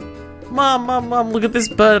home. Mom, look at this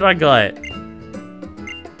bird I got.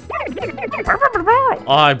 Oh,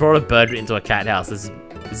 I brought a bird into a cat house. This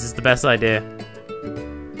is the best idea.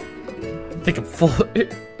 I think I'm full.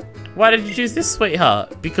 Why did you choose this,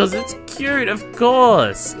 sweetheart? Because it's cute, of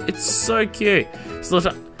course. It's so cute.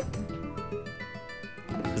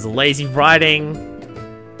 There's a lazy riding.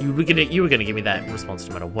 You were gonna give me that response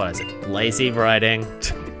no matter what I said. Lazy riding.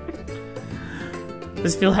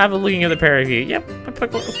 Just feel happy looking at the pair of you. Yep.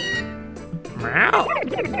 Meow.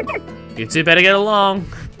 You two better get along.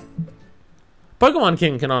 Pokemon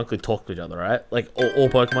can canonically talk to each other, right? Like all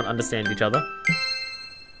Pokemon understand each other.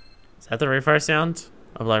 Is that the refresh sound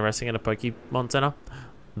of like resting in a Pokemon Center?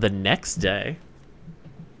 The next day.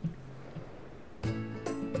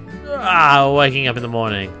 Waking up in the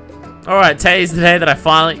morning. Alright, today's the day that I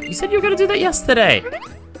finally... You said you were going to do that yesterday.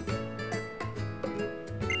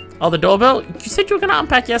 Oh, the doorbell? You said you were going to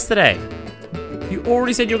unpack yesterday. You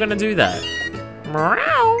already said you were going to do that.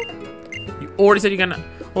 Meow. You already said you're going to...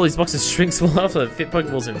 All these boxes shrink small enough to fit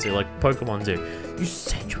Pokeballs into, like Pokemon do. You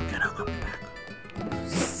said you were going to unpack. You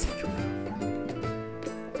said you were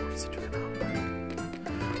going to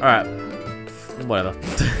unpack. Alright. Whatever.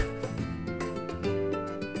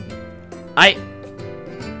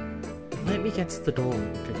 Let me get to the door,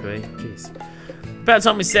 Kukui. Jeez. About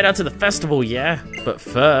time we set out to the festival, yeah? But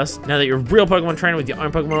first, now that you're a real Pokemon trainer with your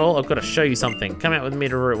own Pokemon all, I've got to show you something. Come out with me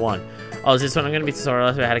to Route 1. Oh, is this when I'm going to be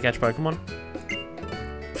tutorialized about how to catch Pokemon?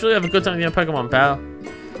 Surely have a good time with your Pokemon, pal.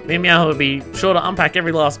 Me and Meowth will be sure to unpack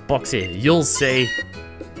every last box here. You'll see.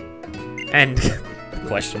 And,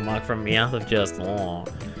 question mark from Meowth of just, oh.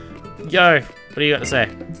 Yo, what do you got to say?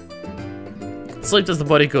 Sleep does the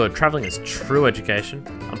body good. Traveling is true education.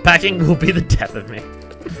 Unpacking will be the death of me.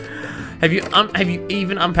 Have you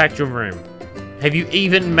even unpacked your room? Have you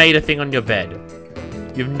even made a thing on your bed?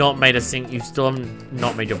 You've not made a thing. You still have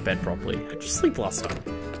not made your bed properly. How'd you sleep last time?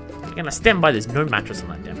 Again, I stand by. There's no mattress on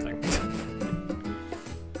that damn thing.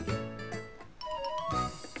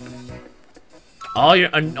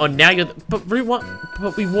 Oh, now you're. But Route 1.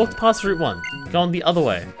 But we walked past Route 1. Going the other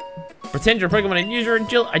way. Pretend you're a Pokemon and use your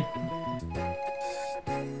agility.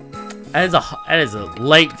 That is a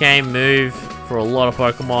late game move for a lot of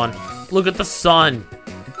Pokemon. Look at the sun.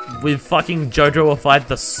 With fucking JoJo-ified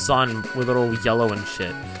the sun with it all yellow and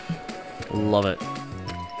shit. Love it.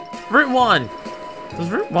 Route 1. Does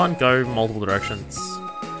Route 1 go multiple directions?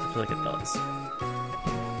 I feel like it does.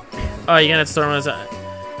 Oh, you're gonna storm us.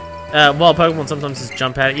 Wild Pokemon sometimes just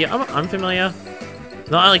jump out at you. I'm familiar.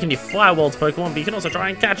 Not only can you fly wild Pokemon, but you can also try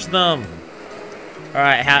and catch them. All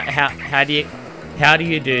right, how do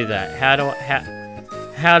you do that?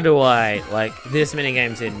 How do I, like, this many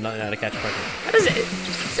games in, not know how to catch Pokemon? How does it?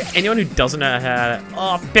 Is there anyone who doesn't know how to?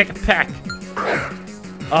 Oh, pick a peck.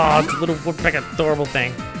 Oh, it's a little woodpecker, adorable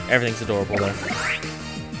thing. Everything's adorable though.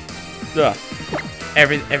 Ugh.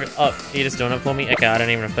 Oh, you're just doing it for me? Okay, I don't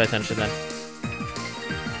even have to pay attention then.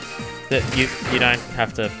 You don't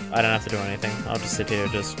have to, I don't have to do anything. I'll just sit here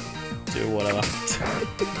and just do whatever.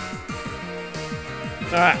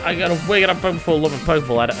 Alright, we gotta Pokeball, lob a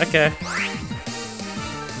Pokeball at it. Okay.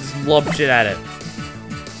 Just lob shit at it.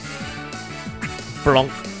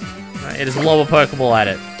 Blonk. Right, just lob a Pokeball at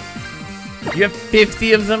it. You have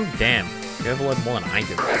 50 of them? Damn. You overload more than I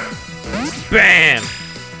do. Bam!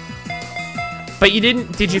 But you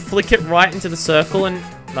didn't, did you flick it right into the circle and,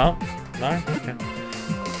 no? No? Okay.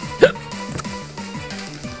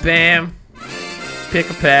 Bam! Pick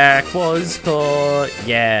a Peck was caught.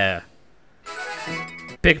 Yeah.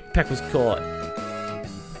 Pick a Peck was caught.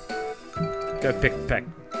 Go Pick a Peck.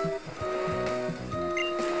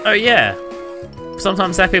 Oh yeah.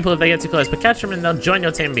 Sometimes sack people if they get too close, but catch them and they'll join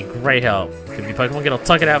your team and be great help. Could be Pokemon get all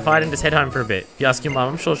tuck it out, fight, and just head home for a bit. If you ask your mum,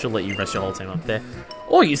 I'm sure she'll let you rest your whole team up there.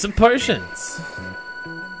 Or use some potions.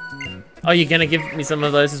 Oh, you're gonna give me some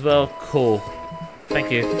of those as well? Cool.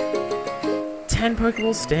 Thank you. 10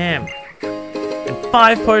 Pokeballs, damn. And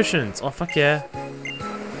 5 potions. Oh, fuck yeah.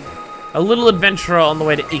 A little adventurer on the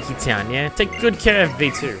way to Iki Town, yeah? Take good care of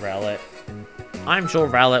V2, Rowlet. I'm sure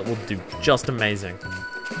Rowlet will do just amazing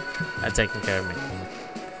at taking care of me.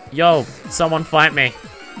 Yo, someone fight me.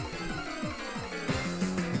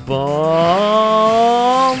 Boom!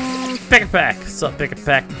 Pick a Peck. Sup, Pick a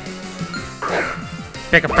Peck.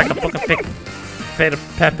 Pick a Peck, a Pick a Peck. Peter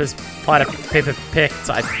Pepper's fight a Pepper Peck.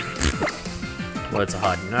 Words are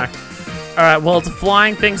hard, you know. Alright, well, it's a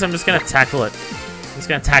flying thing, so I'm just gonna tackle it. I'm just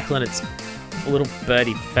gonna tackle in its little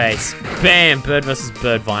birdie face. Bam! Bird versus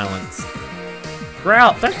bird violence.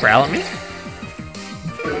 Growl. Don't growl at me.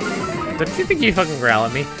 Don't you think you fucking growl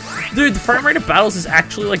at me? Dude, the frame rate of battles is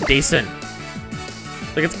actually, like, decent.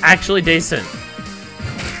 Like, it's actually decent.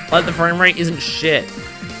 Like, the frame rate isn't shit.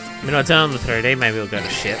 I mean, I turn on the 3D, maybe it'll go to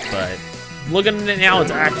shit, but looking at it now,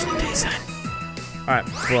 it's actually decent. Alright,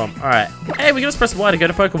 boom. Alright. Hey, we can just press Y to go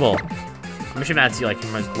to Pokeball. I'm assuming that's like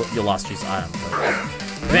your last use item.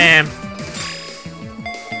 But... Bam!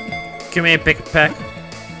 Come here, Pick a Peck.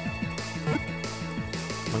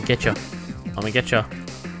 I'm gonna get you. I'm gonna get you.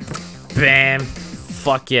 Bam!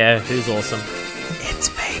 Fuck yeah, who's awesome? It's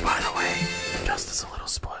me, by the way. Just as a little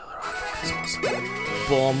spoiler, I'm the one who's awesome.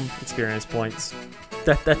 Boom! Experience points.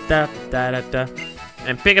 Da da da da da da.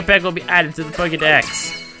 And Pick a Peck will be added to the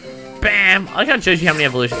Pokédex. Bam! I can't show you how many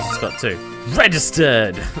evolutions it's got too.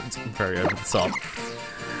 Registered! It's very over the top.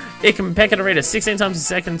 It can peck at a rate of 16 times a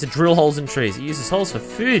second to drill holes in trees. It uses holes for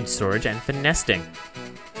food storage and for nesting.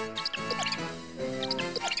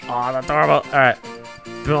 Oh, that's adorable. Alright.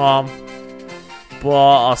 Boom. Boom.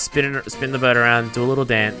 I'll spin the bird around, do a little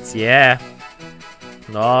dance. Yeah.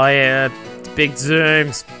 Oh yeah. Big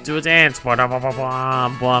zooms. Do a dance.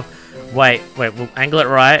 Wait, we'll angle it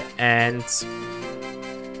right and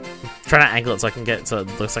try to angle it so I can get it so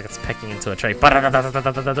it looks like it's pecking into a tree. This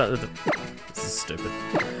is stupid.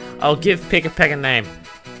 I'll give Pick a Peck a name.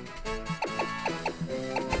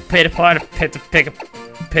 Peter Pepper's Pick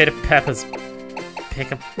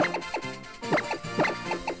a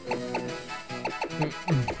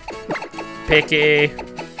Picky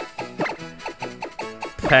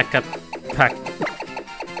Peck a Peck.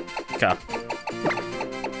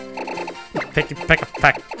 Picky Peck a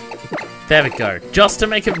Peck. There we go. Just to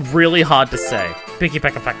make it really hard to say. Picky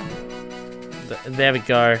Peck a Peck. There we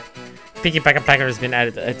go. Picky Peck a Pecker has been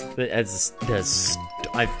added. I've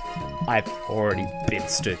already been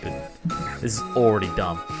stupid. This is already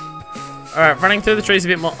dumb. Alright, running through the trees a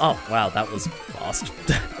bit more. Oh, wow, that was fast.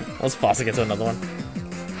 That was fast to get to another one.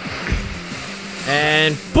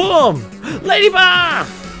 And boom! Ladybug!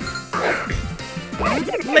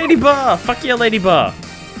 Ladybug! Fuck yeah, Ladybug!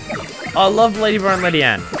 I love Ladybug and Lady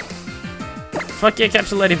Ann. Fuck yeah,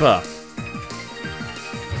 catch a Ladybug.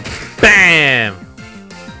 Bam!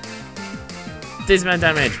 This amount of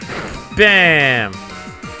damage. Bam!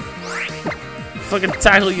 Fucking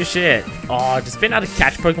tackle your shit. Oh, just been able to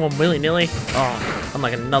catch Pokemon willy-nilly. Oh, I'm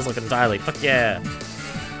like a nuzzle entirely. Fuck yeah.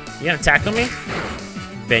 You gonna tackle me?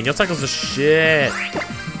 Ben, your tackles are shit.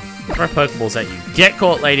 Throw Pokeballs at you. Get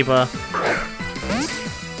caught, Ladybug.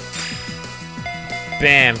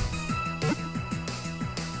 Bam.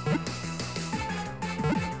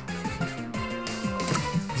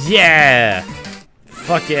 Yeah!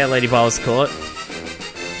 Fuck yeah, Ladybug was caught.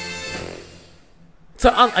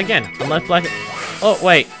 So, again, unless like... Oh,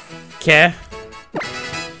 wait. Care?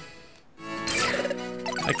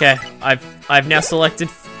 Okay, I've now selected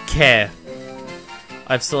Care.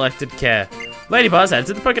 I've selected Care. Ladybug's added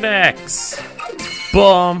to the Pokédex!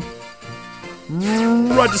 Boom!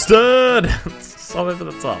 Registered! So over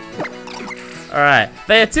the top. Alright.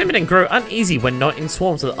 They are timid and grow uneasy when not in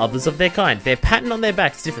swarms with others of their kind. Their pattern on their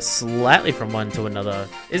backs differs slightly from one to another.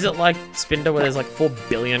 Is it like Spinder where there's like 4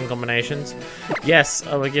 billion combinations? Yes,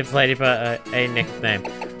 I will give Ladybug a nickname.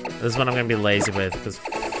 This is one I'm going to be lazy with, because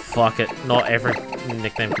fuck it. Not every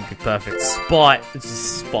nickname can be perfect. Spot! It's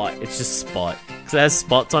just Spot. It's just Spot. Because it has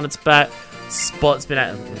spots on its back. Spot's been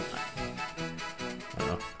at... I don't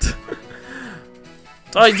know.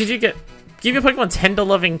 Oh, did you get... Give your Pokemon tender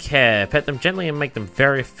loving care. Pet them gently and make them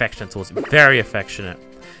very affectionate towards you. Very affectionate.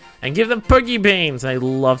 And give them Pokebeans. They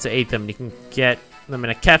love to eat them. You can get them in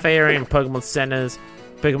a cafe area and Pokemon centers.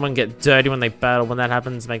 Pokemon get dirty when they battle. When that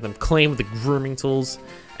happens, make them clean with the grooming tools.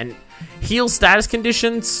 And heal status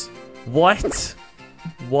conditions? What?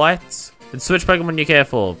 What? And switch Pokemon you care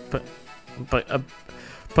for.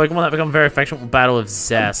 Pokemon that become very affectionate will battle with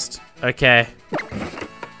zest. Okay.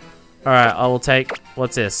 Alright, I will take...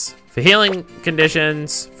 What's this? For healing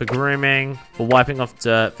conditions, for grooming, for wiping off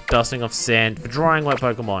dirt, for dusting off sand, for drying wet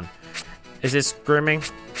Pokemon. Is this grooming?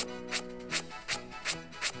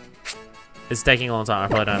 It's taking a long time. I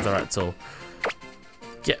probably don't have the right tool.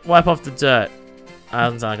 Wipe off the dirt. I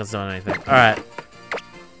don't sound like it's doing anything. Alright.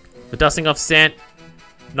 For dusting off sand.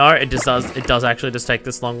 No, it just does. It does actually just take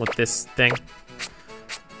this long with this thing.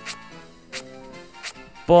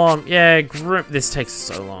 Boom. Yeah, groom. This takes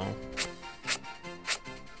so long.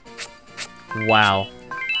 Wow.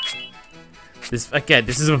 This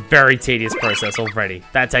is a very tedious process already.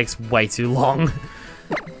 That takes way too long.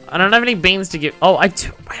 I don't have any beans to give. Oh, I do.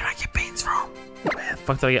 Where do I get beans from? Where the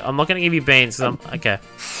fuck do I get? I'm not gonna give you beans because I'm okay.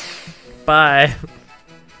 Bye.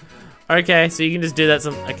 Okay, so you can just do that.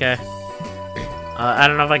 Okay. I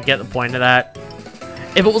don't know if I get the point of that.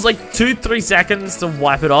 If it was like 2-3 seconds to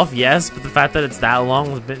wipe it off, yes. But the fact that it's that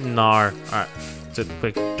long is a bit no. All right. So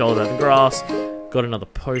quick, jolt out the grass. Got another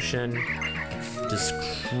potion. Just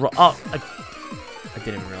oh, I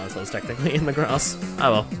didn't even realize I was technically in the grass.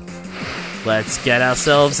 Oh well. Let's get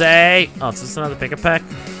ourselves a... Oh, it's just another pick-a-peck.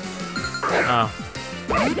 Oh.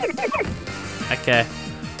 Okay.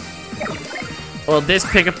 Well, this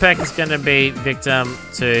pick-a-peck is going to be victim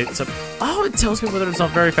to... Oh, it tells me whether it's not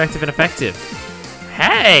very effective and effective.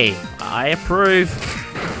 Hey! I approve.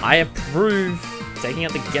 I approve. Taking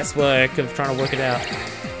out the guesswork of trying to work it out.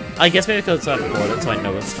 I guess maybe because I've caught it, so I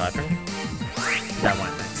know what's typing. That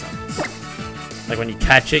won't make sense. Like when you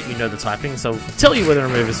catch it, you know the typing, so tell you whether a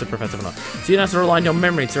move is super effective or not. So you don't have to rely on your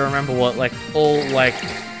memory to remember what like all like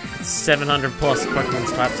 700 plus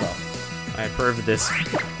Pokemon's types are. I approve of this.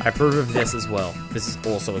 I approve of this as well. This is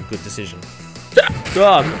also a good decision.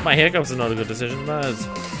 Oh, my hiccups are not a good decision. That's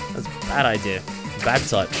a bad idea. Bad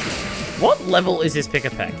touch. What level is this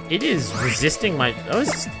pick-a-peck? It is resisting my... Oh,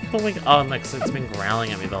 it's just... Oh, no, because it's been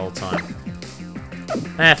growling at me the whole time.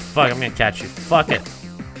 Ah, fuck, I'm gonna catch you. Fuck it.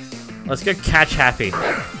 Let's go catch Happy.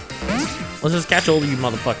 Let's just catch all of you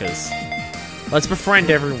motherfuckers. Let's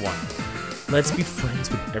befriend everyone. Let's be friends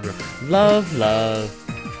with everyone. Love, love.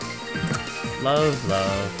 Love,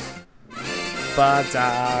 love.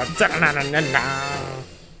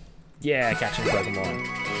 Yeah, catching Pokemon.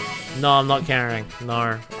 No, I'm not caring.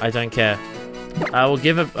 No, I don't care. I'll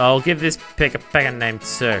give this pick-a-peck a name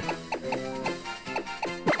too.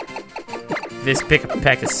 This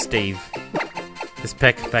pick-a-peck is Steve. This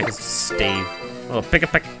pick-a-peck is Steve. Oh,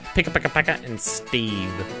 pick-a-peck-a-peck and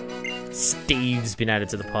Steve. Steve's been added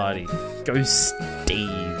to the party. Go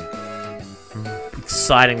Steve.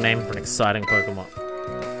 Exciting name for an exciting Pokemon.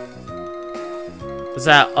 Is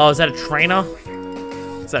that a trainer?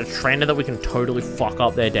 Is that a trainer that we can totally fuck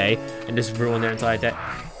up their day and just ruin their entire day?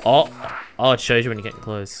 Oh, it shows you when you're getting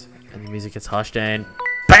close. And the music gets hushed and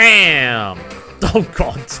BAM! Oh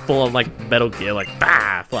god, it's full of like Metal Gear, like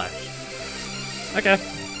bah, flash. Okay.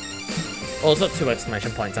 Well, it's not 2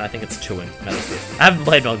 exclamation points, I think it's 2 in Metal Gear. I haven't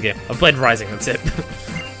played Metal Gear. I've played Rising, that's it.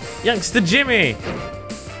 Youngster Jimmy!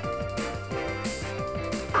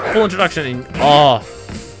 Full introduction in...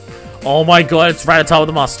 Oh my god, it's Rattata with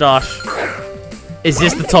a mustache. Is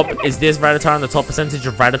this Rattata in the top percentage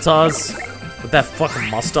of Rattatars? With that fucking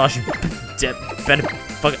mustache, you better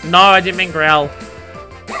fucking... No, I didn't mean growl.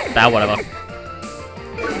 Whatever.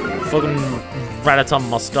 Fucking Rattata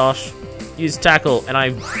mustache. Use tackle, and I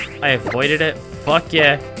avoided it. Fuck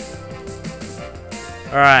yeah.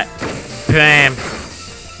 Alright. Bam.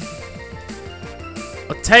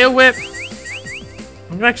 Tail whip!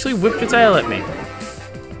 I'm gonna actually whip your tail at me.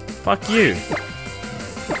 Fuck you.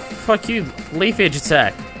 Fuck you, leaf edge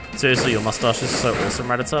attack. Seriously, your mustache is so awesome,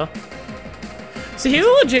 Rattata. So here's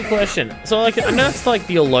a legit question. So like, I know it's like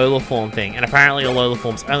the Alola form thing, and apparently Alola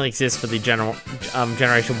forms only exist for the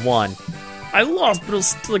Generation 1. I lost, but it was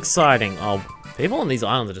still exciting. Oh, people on these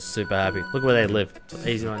islands are just super happy. Look where they live. It's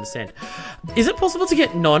easy to understand. Is it possible to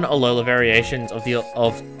get non-Alola variations of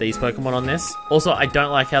these Pokemon on this? Also, I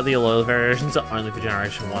don't like how the Alola variations are only for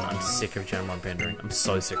Generation 1. I'm sick of Gen 1 pandering. I'm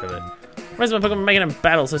so sick of it. Where's my Pokemon making a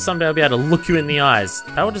battle, so someday I'll be able to look you in the eyes.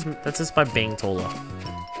 That's just by being taller.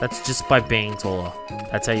 That's just by being taller.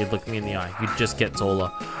 That's how you look me in the eye. You just get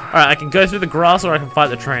taller. Alright, I can go through the grass or I can fight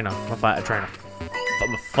the trainer. I'm gonna fight a trainer. I'm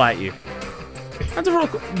gonna fight you. That's a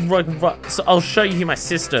rock. So I'll show you my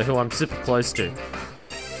sister, who I'm super close to.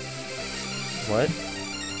 What?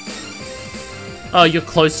 Oh, you're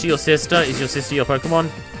close to your sister? Is your sister your Pokemon?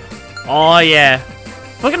 Oh, yeah.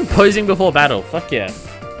 Fucking posing before battle. Fuck yeah.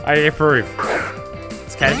 I approve.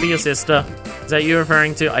 Is Caterpie your sister? Is that you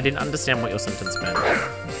referring to? I didn't understand what your sentence meant.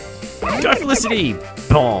 Go Felicity!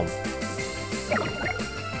 Boom.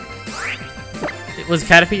 Was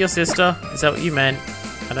Caterpie your sister? Is that what you meant?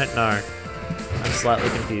 I don't know. I'm slightly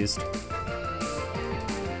confused.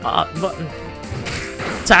 Button.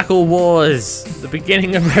 Tackle Wars! The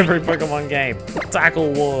beginning of every Pokemon game.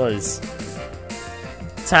 Tackle Wars.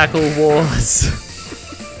 Tackle Wars.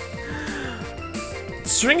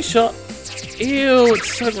 String Shot. Ew,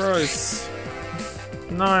 it's so gross.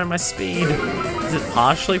 No, my speed. Is it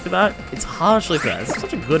harshly for that? It's harshly for that. It's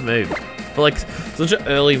such a good move. But like, such an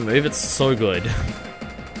early move, it's so good.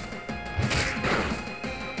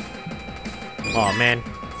 Oh man.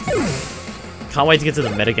 Can't wait to get to the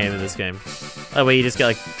metagame of this game. Like where you just get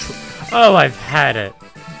like, oh, I've had it.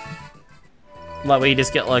 Like where you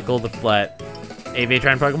just get like all the like EV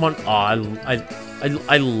trained Pokemon. Oh,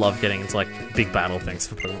 I love getting into like big battle things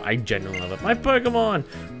for Pokemon. I genuinely love it. My Pokemon!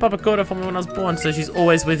 Papa caught her for me when I was born, so she's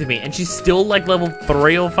always with me. And she's still like level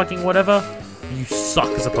 3 or fucking whatever. You suck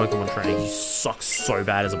as a Pokemon trainer. You suck so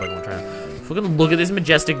bad as a Pokemon trainer. Fucking look at this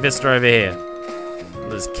majestic vista over here.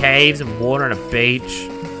 There's caves and water and a beach.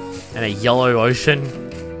 And a yellow ocean.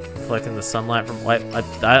 Reflecting the sunlight from... Wait,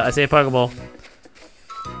 I see a Pokeball.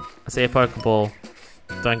 I see a Pokeball.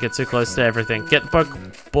 Don't get too close to everything. Get the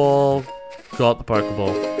Pokeball. Got the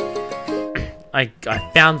Pokeball. I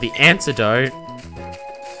found the antidote.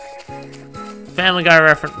 Family Guy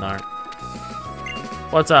reference. No.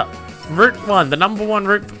 What's up? Route 1, the number 1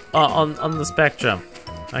 route on the spectrum.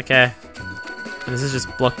 Okay. And this is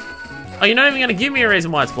just blocked. Oh, you're not even gonna give me a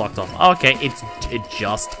reason why it's blocked off. Oh, okay, it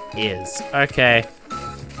just is. Okay.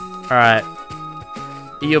 Alright.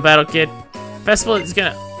 Are you a battle kid? Festival is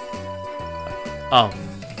gonna... Oh.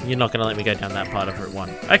 You're not gonna let me go down that part of Route 1.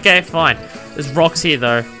 Okay, fine. There's rocks here,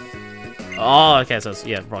 though. Oh, okay, so it's,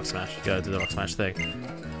 yeah, Rock Smash. Go do the Rock Smash thing.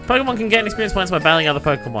 Pokemon can gain experience points by battling other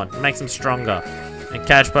Pokemon. It makes them stronger. And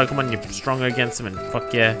catch Pokemon, you're stronger against them, and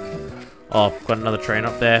fuck yeah. Oh, got another train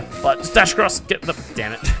up there. But Dash Cross, get the...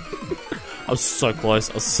 Damn it. I was so close.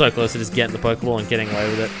 I was so close to just getting the Pokeball and getting away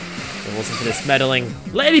with it. It wasn't for this meddling.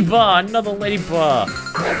 Ladybug! Another Ladybug!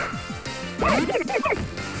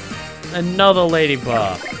 Another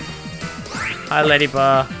Ladybug. Hi,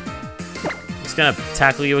 Ladybug. I'm just gonna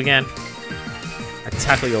tackle you again. I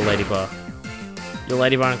tackle your Ladybug. Your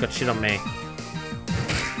Ladybug ain't got shit on me.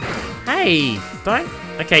 Hey! Don't...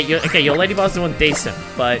 Okay, your Ladybug's doing decent,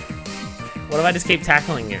 but... What if I just keep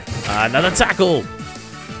tackling you? Another tackle!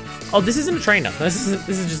 Oh, this isn't a trainer. This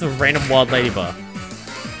is just a random wild Ladybug.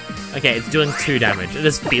 Okay, it's doing 2 damage. It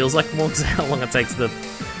just feels like more because how long it takes the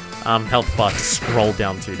health bar to scroll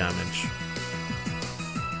down 2 damage.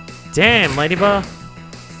 Damn, Ladybug.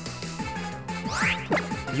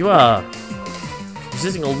 You are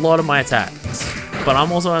resisting a lot of my attacks. But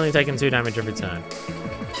I'm also only taking 2 damage every turn.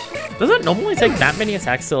 Does it normally take that many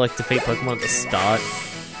attacks to like defeat Pokemon at the start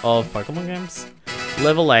of Pokemon games?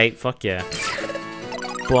 Level 8, fuck yeah.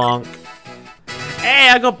 Bonk. Hey,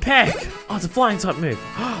 I got Peck! Oh, it's a flying type move.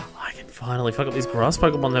 I can finally fuck up these grass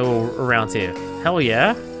Pokemon that were around here. Hell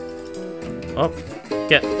yeah. Oh,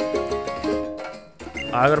 get.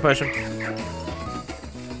 I got a potion.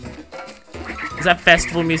 Is that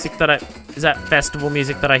festival music that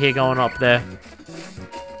I hear going up there?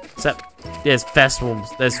 Is that... There's festival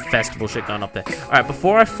shit going up there. Alright,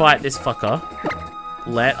 before I fight this fucker,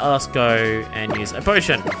 let us go and use a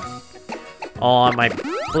potion. Oh, my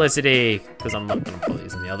Felicity. Because I'm not going to bother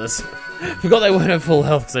using the others. Forgot they weren't at full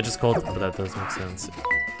health because I just called them, but that does make sense.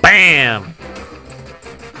 BAM!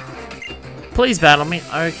 Please battle me.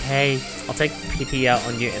 Okay. I'll take pity out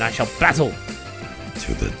on you and I shall battle.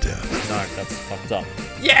 to the death. No, that's fucked up.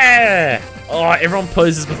 Yeah! Oh, everyone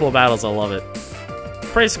poses before battles. I love it.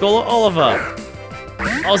 Preschooler Oliver.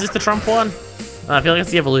 Oh, is this the Trump one? I feel like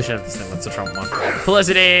it's the evolution of this thing. That's the Trump one.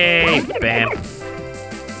 Felicity! Bam.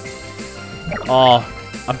 Oh,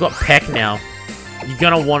 I've got Peck now. You're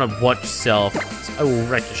gonna want to watch yourself. I will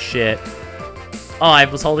wreck your shit. Oh, I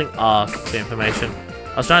was holding R for information.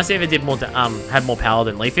 I was trying to see if it did more, had more power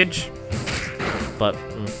than Leafage. But,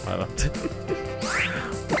 whatever.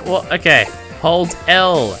 Well, okay. Hold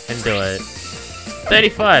L and do it.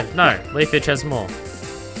 35. No, Leafage has more.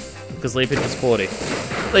 Because Leafage is 40.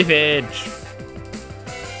 Leafage!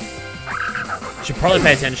 Should probably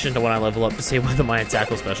pay attention to when I level up to see whether my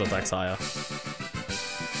attack or special attack's higher.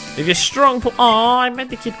 If you're strong, oh, I made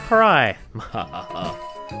the kid cry.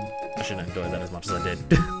 I shouldn't enjoy that as much as I did.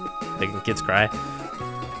 Making the kids cry.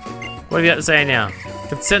 What have you got to say now?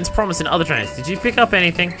 Could sense promise in other trainers. Did you pick up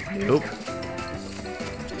anything? Nope.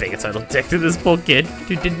 Being a total dick to this poor kid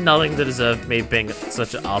who did nothing to deserve me being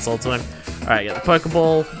such an asshole to him. Alright, get the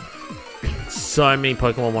Pokeball. So many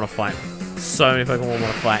Pokemon want to fight me. So many Pokemon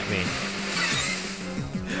want to fight me.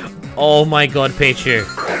 Oh my god, Pichu.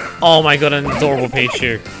 Oh my god, an adorable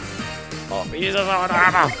Pichu. Oh, it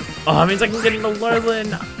means I can get an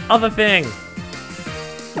Alola other thing.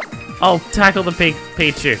 I'll tackle the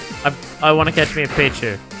Pichu. I want to catch me a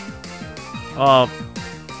Pichu. Oh,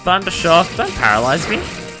 Thunder Shock. Don't paralyze me.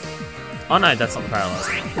 Oh no, that's not paralyze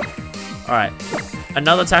me. Alright.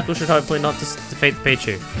 Another tackle should hopefully not defeat the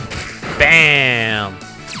Pichu. Bam!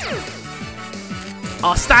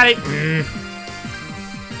 Oh, static!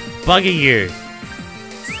 Bugger you.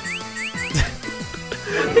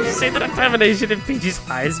 Did you see the determination in Pichu's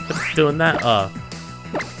eyes for doing that? Oh.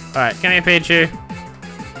 Alright, come here, Pichu.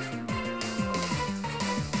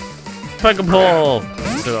 Pokeball!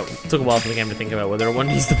 Took a while for the game to think about whether I want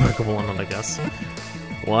to use the Pokeball or not, I guess.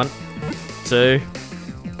 1, 2,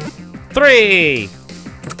 3!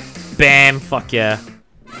 Bam! Fuck yeah.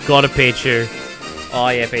 Got a Pichu. Oh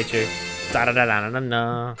yeah, Pichu. Da da da da da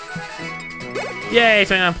da. Yay,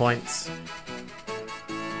 29 points.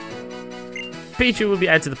 Pichu will be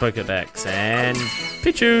added to the Pokédex, and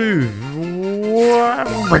Pichu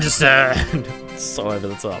registered. So over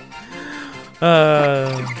the top.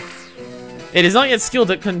 It is not yet skilled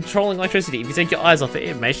at controlling electricity. If you take your eyes off it,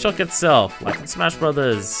 it may shock itself, like in Smash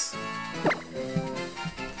Brothers.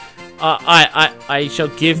 I shall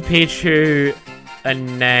give Pichu a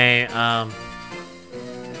name. I'm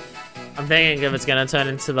thinking if it's gonna turn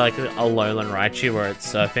into like a Alolan Raichu where it's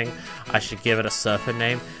surfing, I should give it a surfer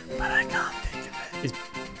name, but I can't think of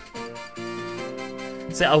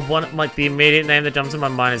it. See, I want like the immediate name that jumps in my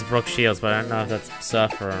mind is Brooke Shields, but I don't know if that's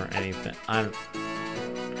surfer or anything. I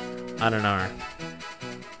don't know.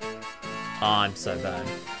 Oh, I'm so bad.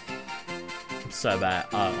 I'm so bad.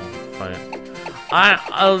 Oh, fuck it.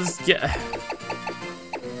 I'll just get.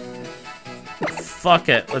 Fuck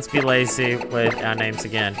it. Let's be lazy with our names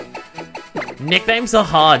again. Nicknames are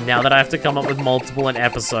hard now that I have to come up with multiple an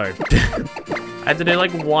episode. I had to do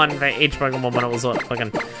like one for each Pokemon when it was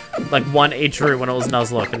fucking, like one each route when it was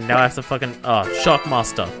Nuzlocke, and now I have to fucking, oh,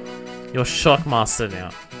 Shockmaster. You're Shockmaster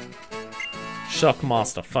now.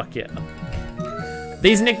 Shockmaster, fuck yeah.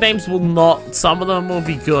 These nicknames will not, some of them will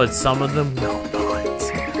be good, some of them will not.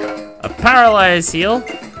 A Paralyze Heal.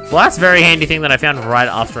 Well, that's a very handy thing that I found right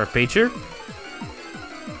after a Pichu.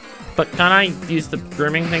 But can I use the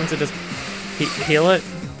grooming thing to just heal it?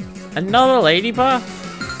 Another Ladybug?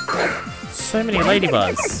 So many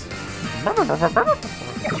Ladybugs.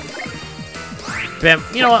 Bam.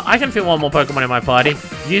 You know what? I can fit one more Pokemon in my party.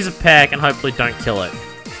 Use a Peck and hopefully don't kill it.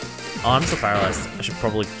 Oh, I'm still paralyzed. I should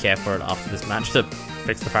probably care for it after this match to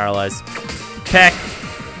fix the paralyze. Peck.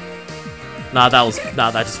 Nah,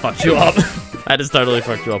 that just fucked you up. That just totally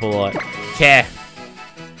fucked you up a lot. Care.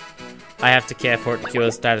 I have to care for it to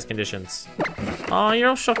cure status conditions. Oh, you're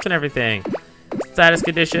all shocked and everything. Status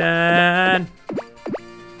condition.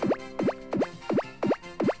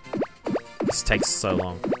 This takes so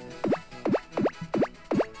long.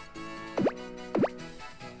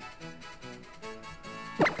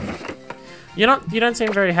 You don't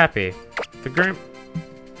seem very happy. The groom.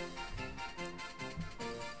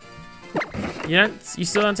 You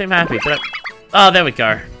still don't seem happy, but oh, there we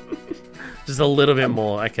go. Just a little bit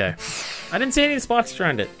more, okay. I didn't see any sparks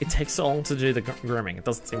around it. It takes so long to do the grooming. It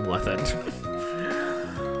doesn't seem worth it.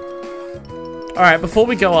 Alright, before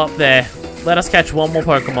we go up there, let us catch one more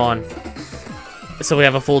Pokemon. So we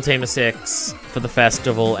have a full team of 6 for the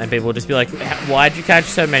festival, and people will just be like, why'd you catch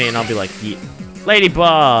so many? And I'll be like, yeah.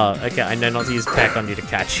 Ladybug! Okay, I know not to use Peck on you to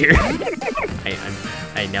catch you.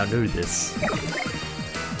 I now know this.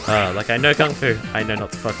 Like I know Kung Fu. I know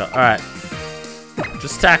not to fuck up. Alright.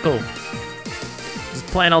 Just tackle. Just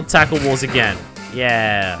plain old tackle wars again.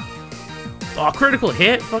 Yeah. Oh, critical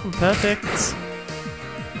hit. Fucking perfect. It's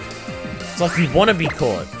like you want to be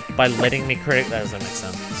caught by letting me crit. That doesn't make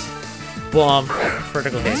sense. Boom.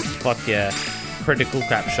 Critical hit. Fuck yeah. Critical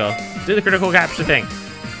capture. Do the critical capture thing.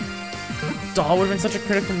 Oh, it would have been such a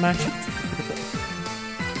critical match.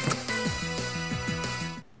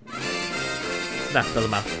 Nah,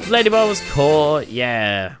 doesn't matter. Ladybug was caught.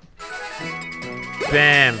 Yeah.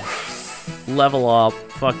 Bam. Level up.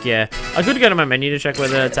 Fuck yeah. I could go to my menu to check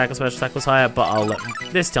whether attack or special attack was higher, but I'll let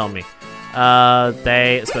this tell me.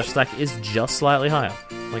 Special attack is just slightly higher.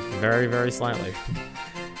 Like, very, very slightly.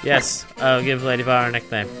 Yes, I'll give Ladybug a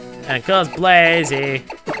nickname. And cause Blazy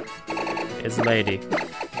is Lady.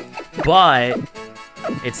 But,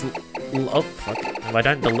 it's... Oh, fuck. If I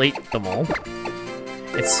don't delete them all,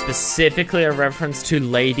 it's specifically a reference to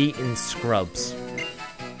Lady in Scrubs.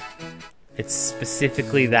 It's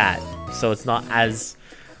specifically that. So it's not as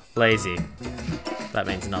lazy. That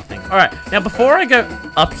means nothing. Alright, now before I go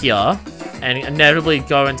up here and inevitably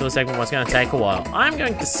go into a segment where it's going to take a while, I'm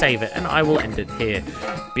going to save it and I will end it here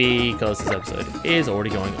because this episode is already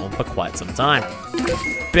going on for quite some time.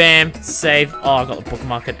 Bam, save. Oh, I got the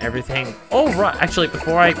bookmark and everything. Oh, right, actually,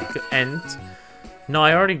 before I end... No,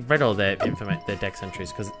 I already read all their their dex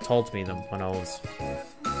entries because it told me them when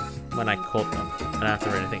I caught them. I don't have to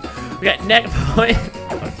read anything. Okay, next point.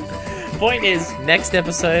 Point is, next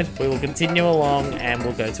episode we will continue along and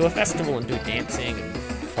we'll go to a festival and do dancing and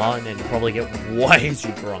fun and probably get way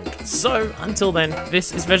too drunk. So until then,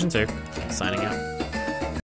 this is version 2 signing out.